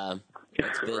 and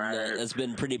it's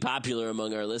been pretty popular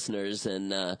among our listeners,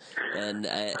 and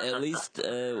at least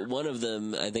one of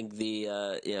them, I think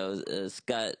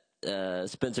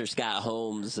Spencer Scott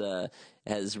Holmes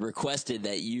has requested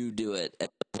that you do it at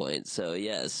the point. So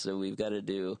yes, so we've got to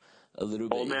do a little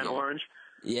bit. Old Man here. Orange.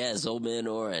 Yes, Old Man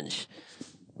Orange.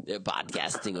 They're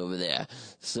podcasting over there.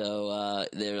 So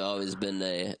they've always been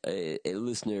a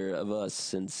listener of us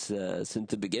since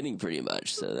the beginning, pretty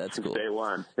much. So that's cool. Day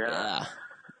one. Yeah.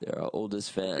 They're our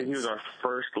oldest fans. He was our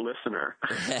first listener.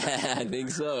 I think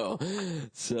so.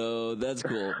 So that's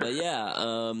cool. But yeah,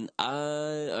 all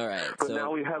right. But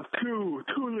now we have two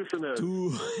listeners.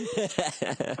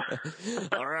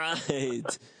 All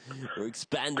right. We're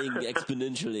expanding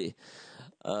exponentially.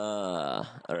 All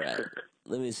right.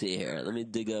 Let me see here. Let me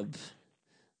dig up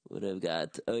what I've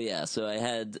got. Oh yeah. So I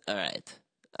had. All right.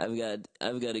 I've got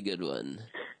a good one.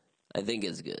 I think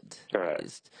it's good. All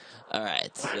right. All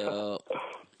right. So.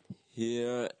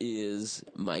 Here is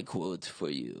my quote for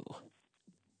you.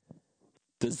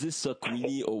 Does this suck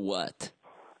weenie or what?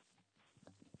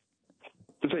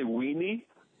 Did you say weenie?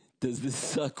 Does this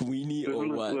suck weenie or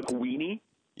what? Look weenie?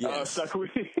 Yes. Suck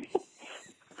weenie.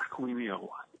 Suck weenie or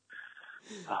what?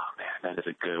 Oh, man, that is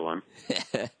a good one.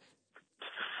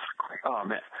 Oh,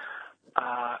 man.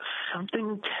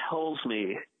 Something tells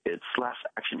me it's Last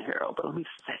Action Hero, but let me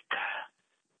think.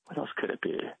 What else could it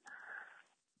be?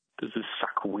 Does this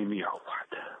suck weenie or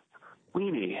what?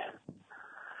 Weenie.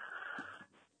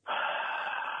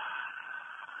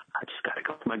 I just gotta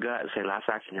go with my gut and say Last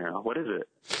Action Hero. What is it?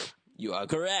 You are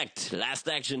correct. Last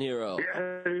Action Hero.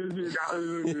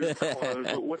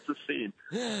 What's the scene?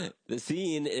 The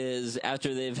scene is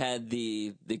after they've had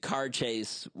the car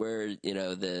chase where,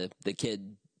 the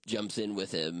kid jumps in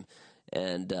with him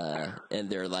and they're at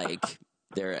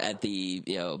the,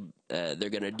 they're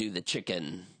going to do the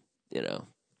chicken,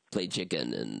 play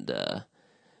chicken and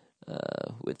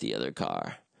with the other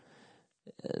car,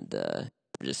 and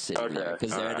just sitting there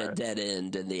because they're at a dead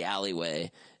end in the alleyway,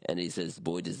 and he says,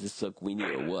 "Boy, does this suck weenie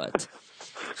or what?"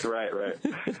 Right.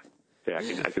 Yeah,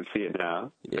 I can see it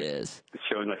now. Yes, it's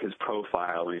showing like his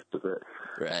profile when he's with it.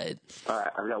 Right. All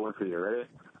right, I've got one for you. Ready?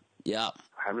 Yeah.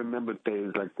 I remember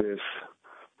days like this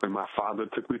when my father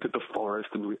took me to the forest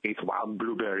and we ate wild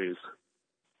blueberries.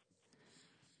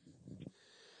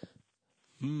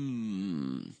 My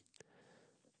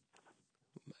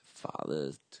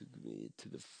father took me to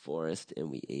the forest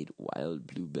and we ate wild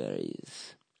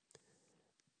blueberries.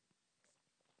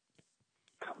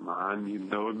 Come on, you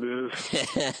know this.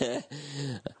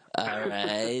 All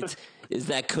right. Is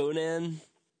that Conan?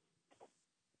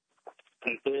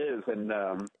 It is, and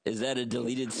is that a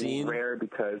deleted scene? Rare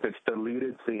because it's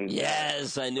deleted scene.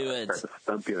 Yes, I knew it. To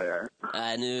stump you there.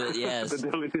 I knew it. Yes, the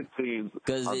deleted scenes.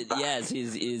 Because he's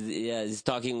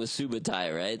talking with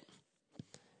Subutai, right?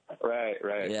 Right.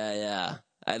 Yeah.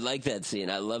 I like that scene.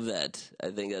 I love that.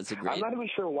 I think that's a great. I'm not even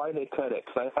sure why they cut it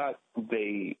because I thought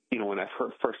they, when I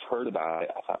first heard about it,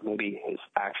 I thought maybe his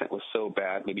accent was so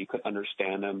bad, maybe you couldn't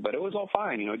understand him, but it was all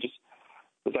fine. It just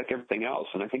was like everything else,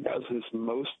 and I think that was his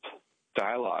most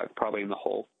dialogue probably in the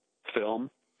whole film.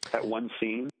 That one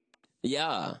scene.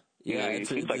 Yeah. It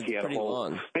seems like he had a whole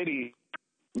long. Maybe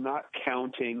not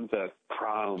counting the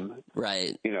prom.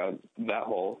 Right. That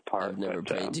whole part. I've never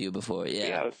played to you before.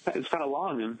 Yeah. It's kind of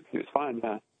long and it was fine.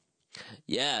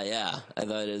 Yeah. I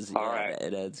thought it was. All right.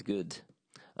 That's good.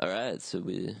 All right. So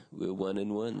we're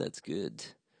 1-1. That's good.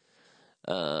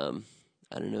 All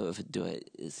I don't know if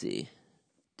let's see.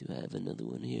 Do I have another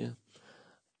one here?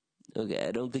 Okay,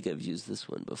 I don't think I've used this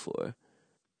one before.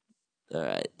 All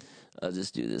right, I'll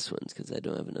just do this one because I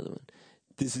don't have another one.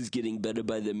 This is getting better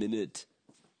by the minute.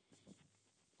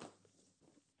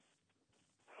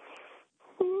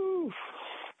 Ooh.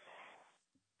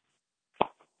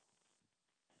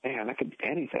 Man, that could be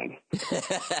anything.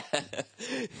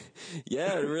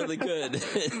 Yeah, really good.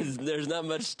 There's not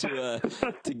much to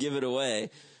give it away.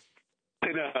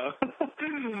 I know.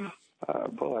 Oh,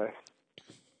 boy.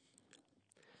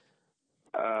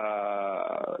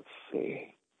 Let's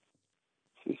see.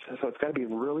 So it's got to be a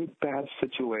really bad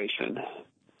situation.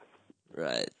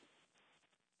 Right.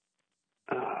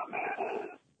 Oh, man.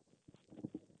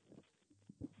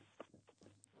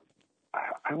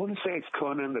 I want to say it's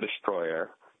Conan the Destroyer.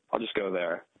 I'll just go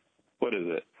there. What is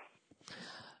it?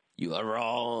 You are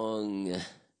wrong.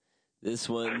 This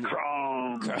one.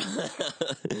 Wrong.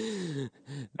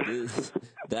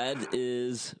 That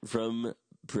is from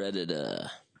Predator.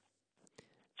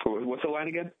 So what's the line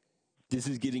again? This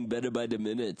is getting better by the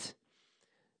minute.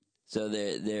 So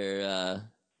they're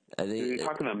I think Are you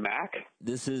talking to Mac?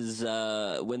 this is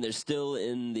when they're still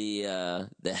in the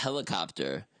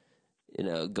helicopter,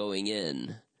 going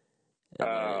in,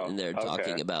 and they're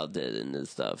talking okay. about it and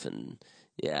stuff, and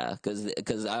yeah,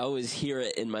 because I always hear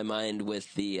it in my mind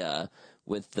with the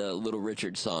Little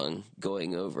Richard song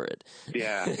going over it.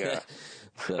 Yeah.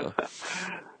 So,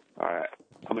 all right,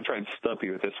 I'm gonna try and stump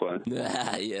you with this one.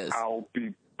 yes. I'll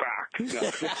be back. No.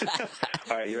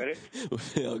 All right, you ready?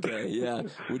 Okay, yeah.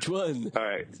 Which one? All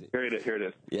right, here it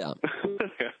is. Yeah. All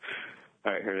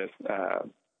right, here it is.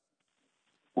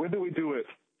 When do we do it?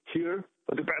 Here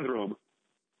or the bedroom?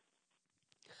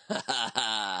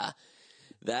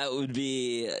 That would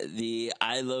be the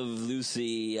I Love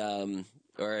Lucy, or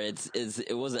it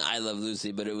wasn't I Love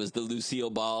Lucy, but it was the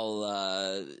Lucille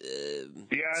Ball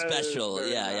special.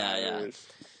 Yeah.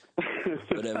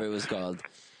 Whatever it was called.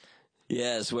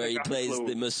 Yes, where he plays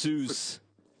the masseuse.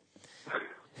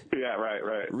 Yeah,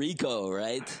 right. Rico,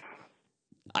 right?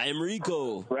 I am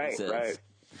Rico. Right.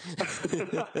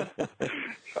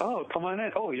 Oh, come on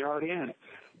in. Oh, you're already in.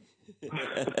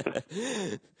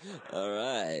 All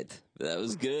right. That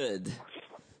was good.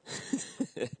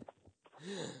 Do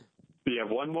you have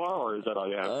one more, or is that all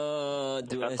you have?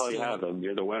 That's all you have, then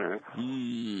you're the winner.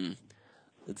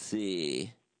 Let's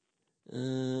see.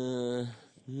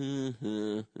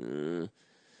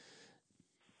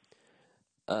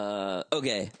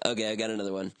 Okay, I got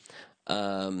another one.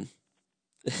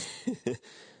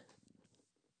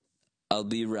 I'll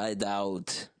be right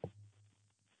out.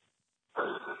 I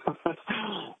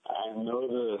know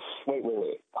this. Wait.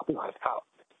 I'll be right out.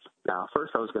 Now,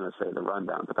 first I was going to say the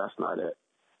rundown, but that's not it.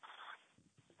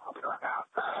 I'll be right out.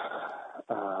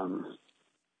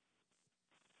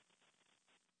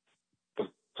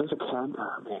 There's a cameo.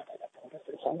 Oh, man.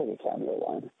 It sounds like a cameo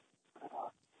line.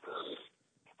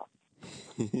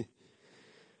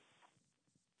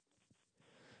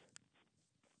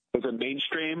 Is it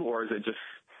mainstream, or is it just...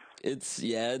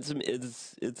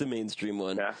 It's a mainstream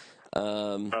one. Yeah.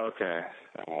 Okay.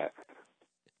 All right.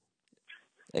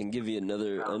 I can give you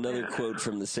another quote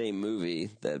from the same movie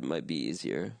that might be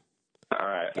easier. All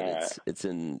right. But it's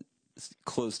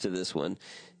close to this one.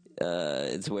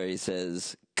 It's where he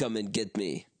says, "Come and get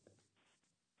me."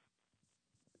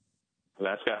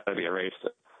 That's got to be erased.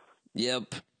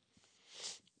 Yep,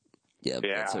 Yeah.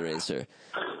 That's Eraser.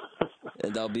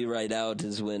 And I'll be right out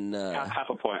is when half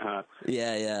a point, huh?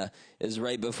 Yeah, is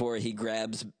right before he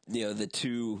grabs the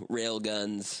two rail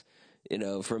guns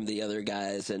from the other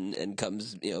guys and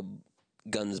comes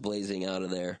guns blazing out of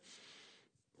there.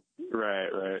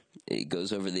 Right. He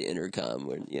goes over the intercom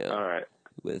when All right.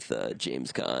 with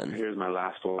James Caan. Here's my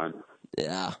last one.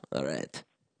 Yeah, all right.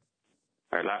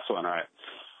 All right, last one. All right.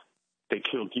 They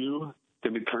killed you,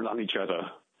 then we turned on each other.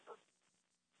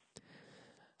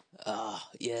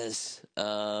 Yes. They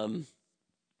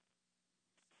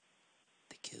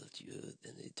killed you,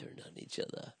 then they turned on each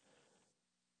other.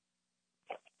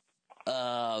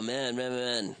 Oh,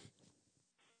 man.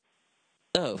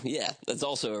 Oh, yeah, that's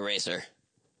also Eraser.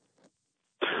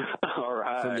 All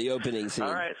right. From the opening scene.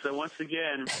 All right, so once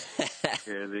again,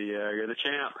 you're the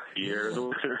champ. You're the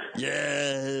winner.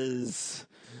 Yes.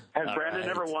 Has Brandon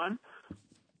ever won?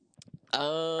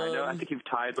 I think you've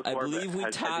tied before. I believe we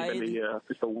tied. Has he been the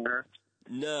official winner?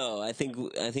 No, I think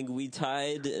we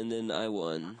tied, and then I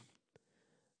won.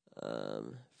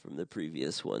 From the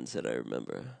previous ones that I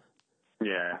remember.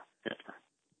 Yeah.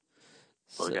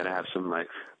 Well, we got to have some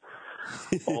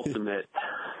ultimate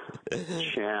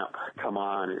Champ, come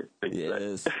on.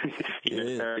 Yes.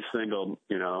 Every single,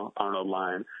 Arnold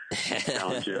line.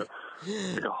 Challenge you.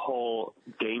 Like a whole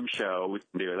game show we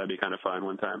can do. That'd be kind of fun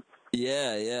one time.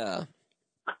 Yeah.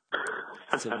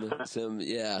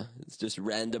 It's just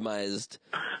randomized,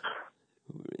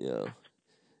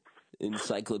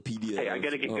 encyclopedia. Hey, I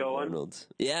gotta get going. Arnold's.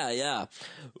 Yeah.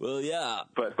 Well, yeah.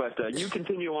 But you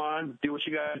continue on, do what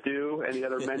you gotta do, any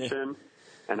other mention,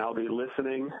 and I'll be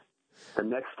listening. The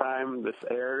next time this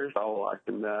airs, I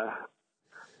can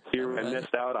hear what I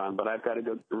missed out on, but I've got to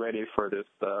go get ready for this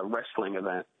wrestling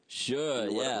event.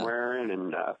 Sure, what I'm wearing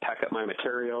and pack up my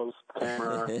materials,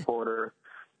 camera, recorder,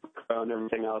 phone,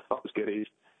 everything else, all those goodies.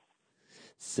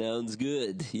 Sounds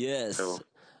good. Yes. So,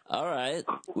 all right.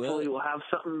 Hopefully we'll have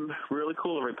something really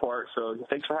cool to report. So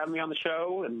thanks for having me on the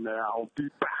show, and I'll be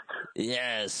back.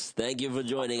 Yes. Thank you for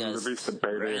joining us,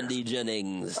 Randy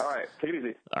Jennings. All right. Take it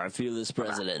easy. Our fearless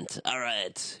president. All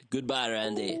right. Goodbye,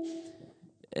 Randy.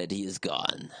 And he is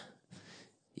gone.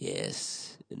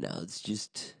 Yes. And now it's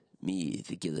just me,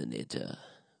 the Gillinator,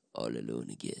 all alone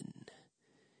again.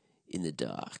 In the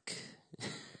dark.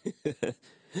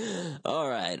 All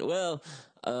right. Well,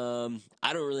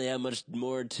 I don't really have much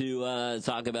more to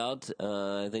talk about.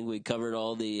 I think we covered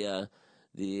all the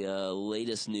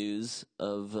latest news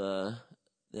of that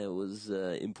was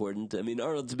important. I mean,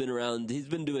 Arnold's been around. He's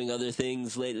been doing other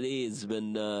things lately. He's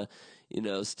been,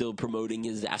 still promoting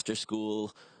his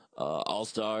after-school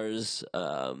All-Stars.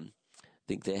 I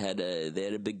think they had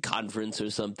a big conference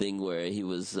or something where he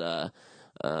was, he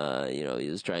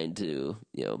was trying to,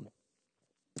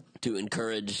 to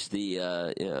encourage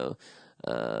the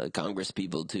Congress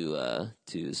people to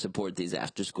support these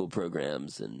after school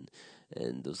programs and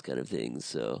those kind of things.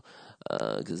 So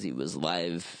because he was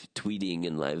live tweeting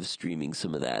and live streaming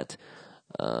some of that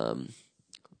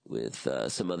with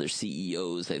some other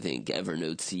CEOs, I think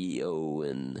Evernote CEO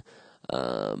and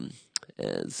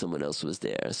someone else was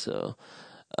there. So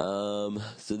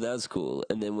that's cool.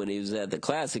 And then when he was at the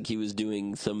Classic, he was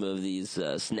doing some of these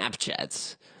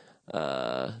Snapchats.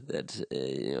 That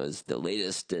is the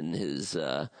latest in his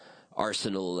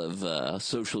arsenal of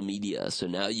social media. So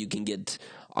now you can get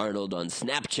Arnold on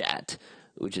Snapchat,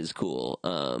 which is cool.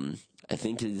 I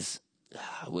think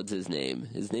what's his name?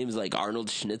 His name is like Arnold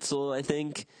Schnitzel, I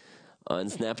think, on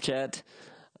Snapchat.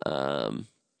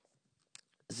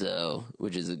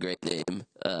 Which is a great name.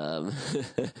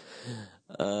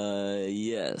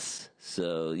 Yes.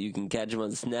 So you can catch him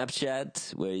on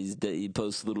Snapchat, where he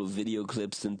posts little video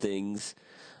clips and things,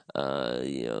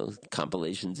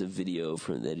 compilations of video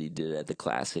from that he did at the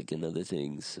Classic and other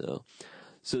things. So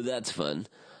that's fun.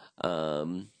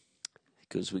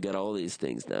 Because we got all these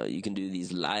things now. You can do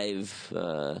these live,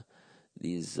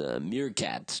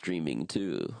 Meerkat streaming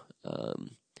too.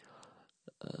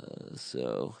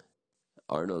 So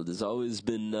Arnold has always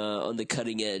been on the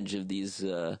cutting edge of these,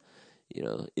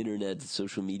 internet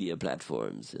social media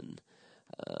platforms, and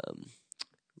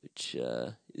which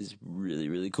is really,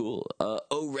 really cool.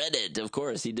 Reddit, of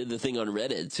course, he did the thing on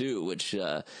Reddit too, which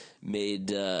made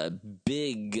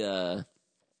big.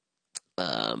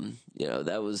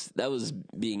 That was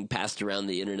being passed around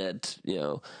the internet,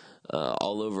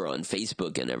 all over on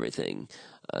Facebook and everything.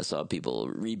 I saw people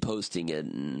reposting it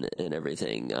and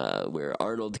everything, where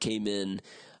Arnold came in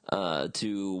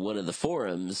to one of the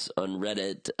forums on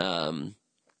Reddit.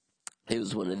 It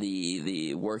was one of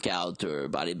the workout or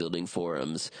bodybuilding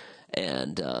forums,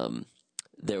 and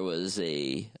there was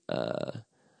a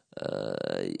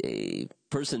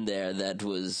person there that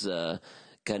was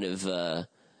kind of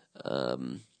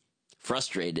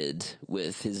frustrated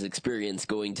with his experience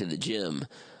going to the gym.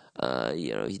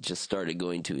 He just started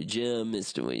going to a gym,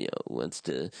 wants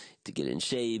to get in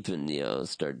shape and,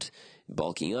 start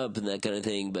bulking up and that kind of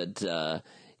thing. But,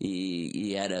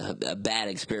 he had a bad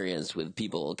experience with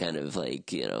people kind of like,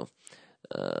 he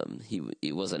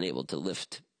wasn't able to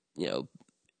lift,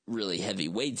 really heavy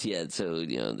weights yet. So,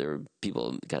 there were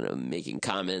people kind of making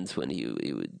comments when he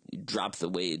would drop the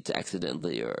weight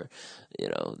accidentally or,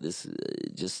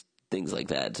 just things like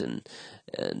that, and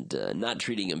not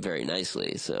treating him very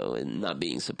nicely. So, and not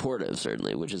being supportive,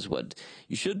 certainly, which is what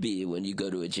you should be when you go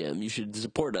to a gym. You should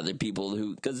support other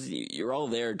people because you're all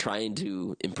there trying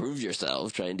to improve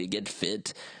yourself, trying to get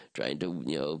fit, trying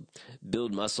to,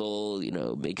 build muscle,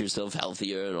 make yourself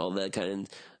healthier and all that kind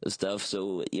of stuff.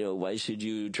 So, why should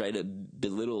you try to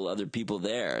belittle other people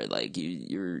there? Like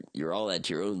you're all at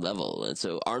your own level. And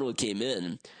so Arnold came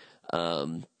in,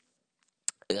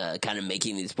 kind of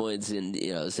making these points and,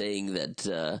 saying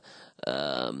that,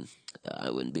 I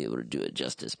wouldn't be able to do it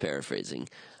justice paraphrasing.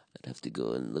 I'd have to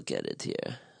go and look at it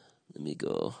here. Let me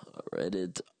go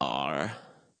Reddit R.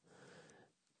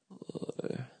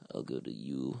 or I'll go to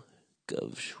you,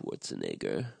 Gov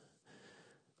Schwarzenegger,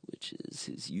 which is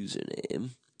his username.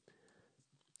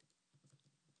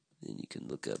 Then you can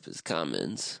look up his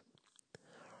comments.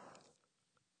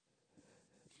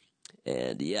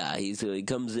 And yeah, he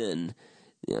comes in,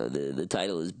 the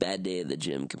title is Bad Day at the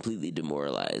Gym, completely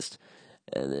demoralized.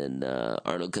 And then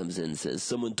Arnold comes in and says,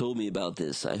 someone told me about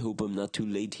this. I hope I'm not too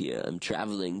late here. I'm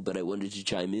traveling, but I wanted to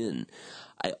chime in.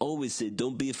 I always say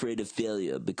don't be afraid of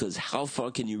failure, because how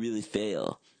far can you really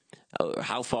fail? Or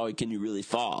how far can you really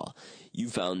fall? You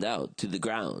found out, to the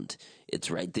ground.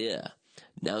 It's right there.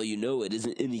 Now you know it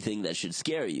isn't anything that should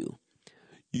scare you.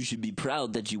 You should be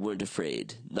proud that you weren't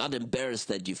afraid, not embarrassed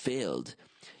that you failed.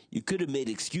 You could have made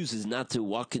excuses not to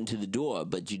walk into the door,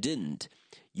 but you didn't.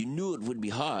 You knew it would be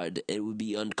hard, it would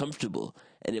be uncomfortable,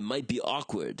 and it might be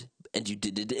awkward, and you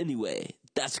did it anyway.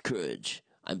 That's courage.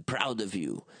 I'm proud of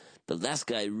you. The last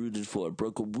guy I rooted for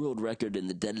broke a world record in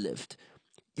the deadlift.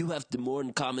 You have more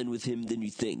in common with him than you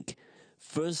think.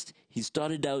 First, he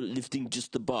started out lifting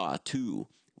just the bar, too.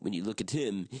 When you look at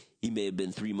him, he may have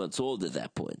been 3 months old at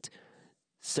that point.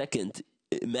 Second,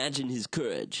 imagine his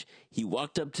courage. He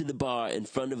walked up to the bar in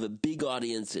front of a big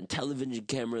audience and television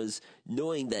cameras,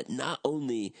 knowing that not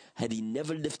only had he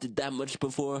never lifted that much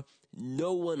before,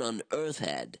 no one on earth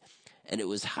had, and it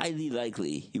was highly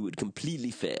likely he would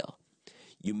completely fail.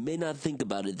 You may not think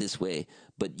about it this way,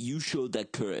 but you showed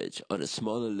that courage on a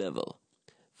smaller level.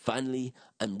 Finally,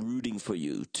 I'm rooting for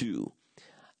you, too.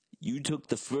 You took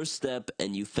the first step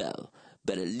and you fell,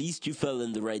 but at least you fell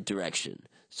in the right direction.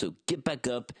 So get back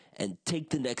up and take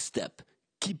the next step.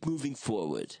 Keep moving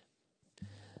forward.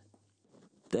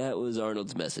 That was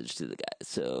Arnold's message to the guy.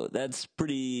 So that's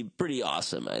pretty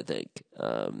awesome, I think.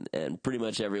 And pretty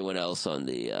much everyone else on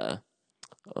the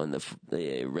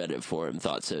Reddit forum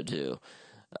thought so too.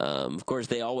 Of course,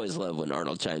 they always love when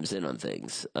Arnold chimes in on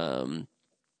things.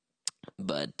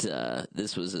 But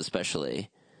this was especially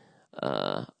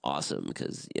awesome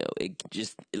because it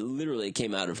literally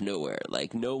came out of nowhere.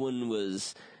 Like no one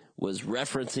was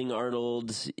referencing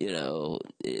Arnold,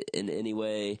 in any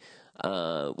way.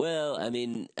 Well, I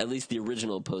mean, at least the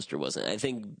original poster wasn't. I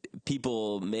think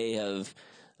people may have,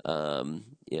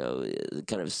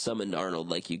 kind of summoned Arnold,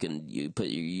 like you put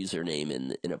your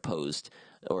username in a post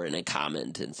or in a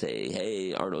comment and say,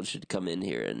 hey, Arnold should come in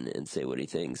here and say what he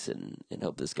thinks and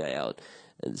help this guy out.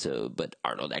 And so, but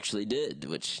Arnold actually did,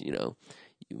 which, you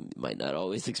might not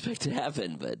always expect to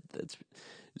happen, but it's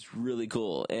really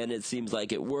cool. And it seems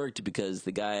like it worked because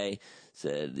the guy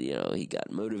said, he got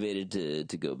motivated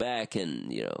to go back.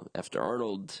 And, after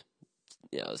Arnold,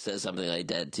 says something like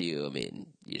that to you, I mean,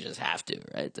 you just have to,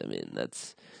 right? I mean,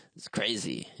 it's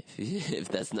crazy. If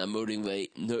that's not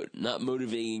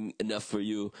motivating enough for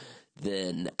you,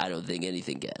 then I don't think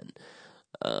anything can.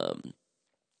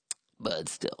 But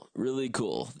still, really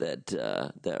cool that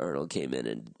Arnold came in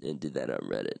and did that on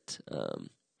Reddit.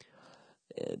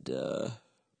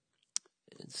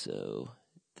 And so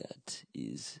that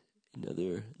is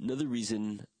another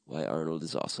reason why Arnold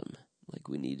is awesome. Like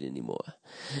we need any more.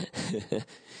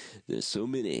 There's so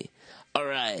many. All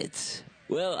right.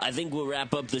 Well, I think we'll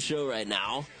wrap up the show right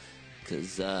now.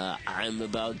 Because I'm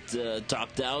about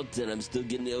talked out and I'm still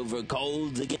getting over a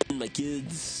cold again. My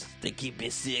kids, they keep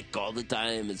me sick all the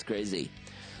time. It's crazy.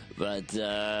 But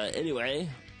anyway,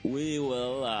 we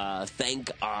will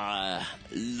thank our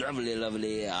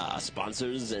lovely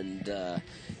sponsors and,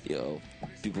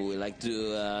 people we like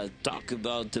to talk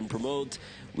about and promote.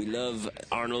 We love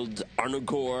Arnold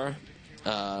Core.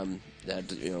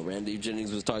 That Randy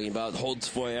Jennings was talking about.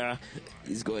 Holtzfeuer,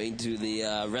 he's going to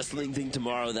the wrestling thing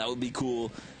tomorrow. That would be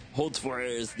cool. Holtzfeuer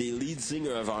is the lead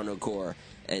singer of Arnold Core,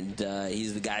 and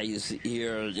he's the guy you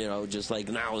hear, just like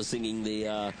now, singing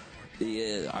our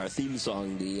theme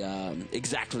song, the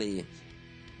Exactly.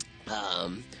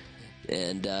 And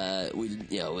we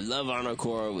love Arnold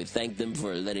Core. We thank them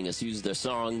for letting us use their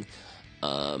song.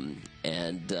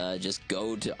 And just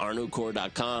go to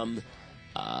arnoldcore.com.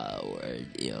 Or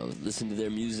listen to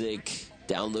their music,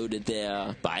 download it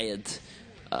there, buy it,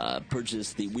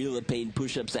 purchase the Wheel of Pain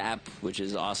Push-Ups app, which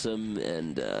is awesome,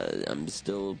 and I'm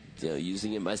still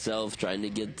using it myself, trying to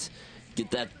get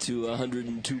that to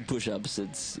 102 push-ups.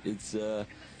 It's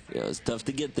tough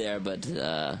to get there, but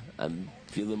I'm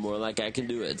feeling more like I can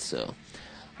do it. So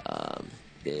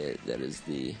that is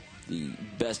the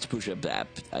best push-up app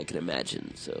I can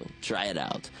imagine. So try it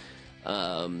out.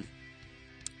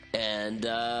 And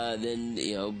then,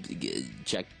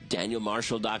 check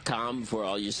danielmarshall.com for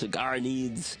all your cigar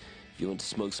needs. If you want to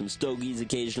smoke some stogies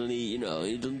occasionally,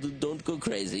 don't go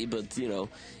crazy, but, in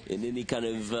any kind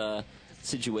of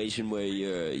situation where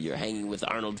you're hanging with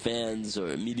Arnold fans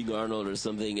or meeting Arnold or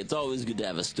something, it's always good to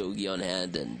have a stogie on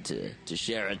hand and to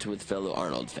share it with fellow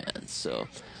Arnold fans. So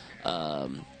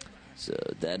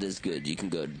that is good. You can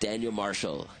go to Daniel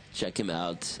Marshall, check him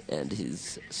out, and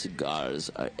his cigars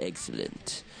are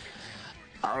excellent.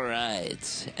 All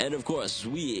right. And, of course,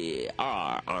 we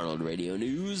are Arnold Radio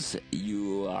News.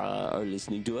 You are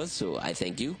listening to us, so I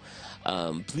thank you.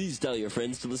 Please tell your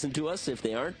friends to listen to us if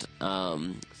they aren't.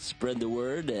 Spread the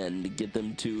word and get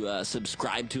them to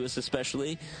subscribe to us,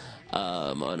 especially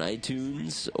on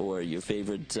iTunes or your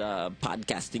favorite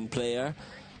podcasting player.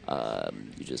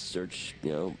 You just search,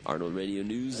 Arnold Radio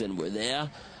News, and we're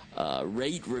there.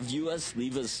 Rate, review us,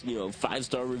 leave us,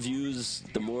 5-star reviews.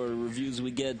 The more reviews we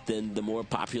get, then the more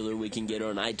popular we can get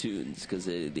on iTunes, because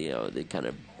they kind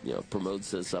of,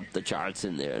 promotes us up the charts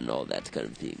in there and all that kind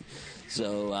of thing.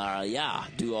 So,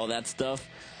 do all that stuff.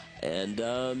 And,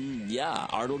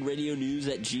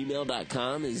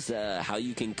 ArnoldRadioNews@gmail.com is how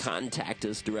you can contact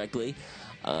us directly.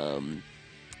 And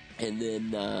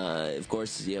then, of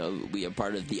course, we are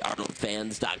part of the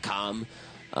ArnoldFans.com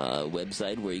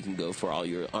website, where you can go for all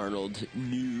your Arnold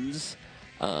news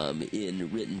in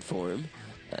written form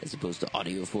as opposed to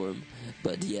audio form.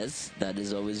 But yes, that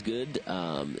is always good.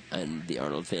 And the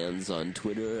Arnold Fans on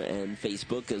Twitter and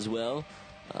Facebook as well.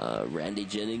 Randy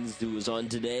Jennings, who was on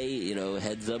today,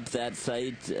 heads up that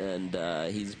site, and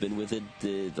he's been with it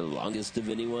the longest of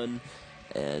anyone.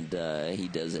 And he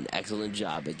does an excellent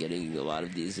job at getting a lot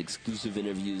of these exclusive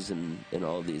interviews and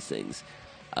all of these things.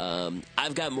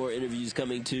 I've got more interviews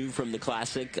coming too from the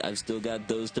Classic. I've still got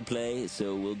those to play,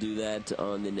 so we'll do that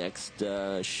on the next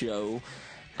show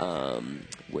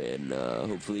when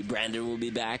hopefully Brandon will be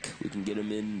back. We can get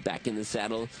him back in the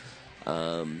saddle.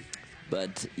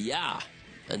 But yeah,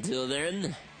 until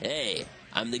then, hey,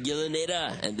 I'm the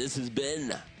Gillinator, and this has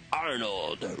been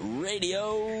Arnold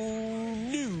Radio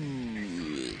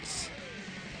News.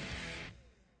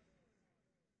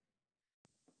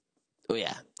 Oh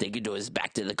yeah, take your toys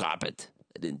back to the carpet.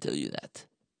 I didn't tell you that.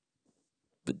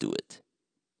 But do it.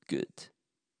 Good.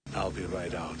 I'll be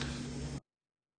right out.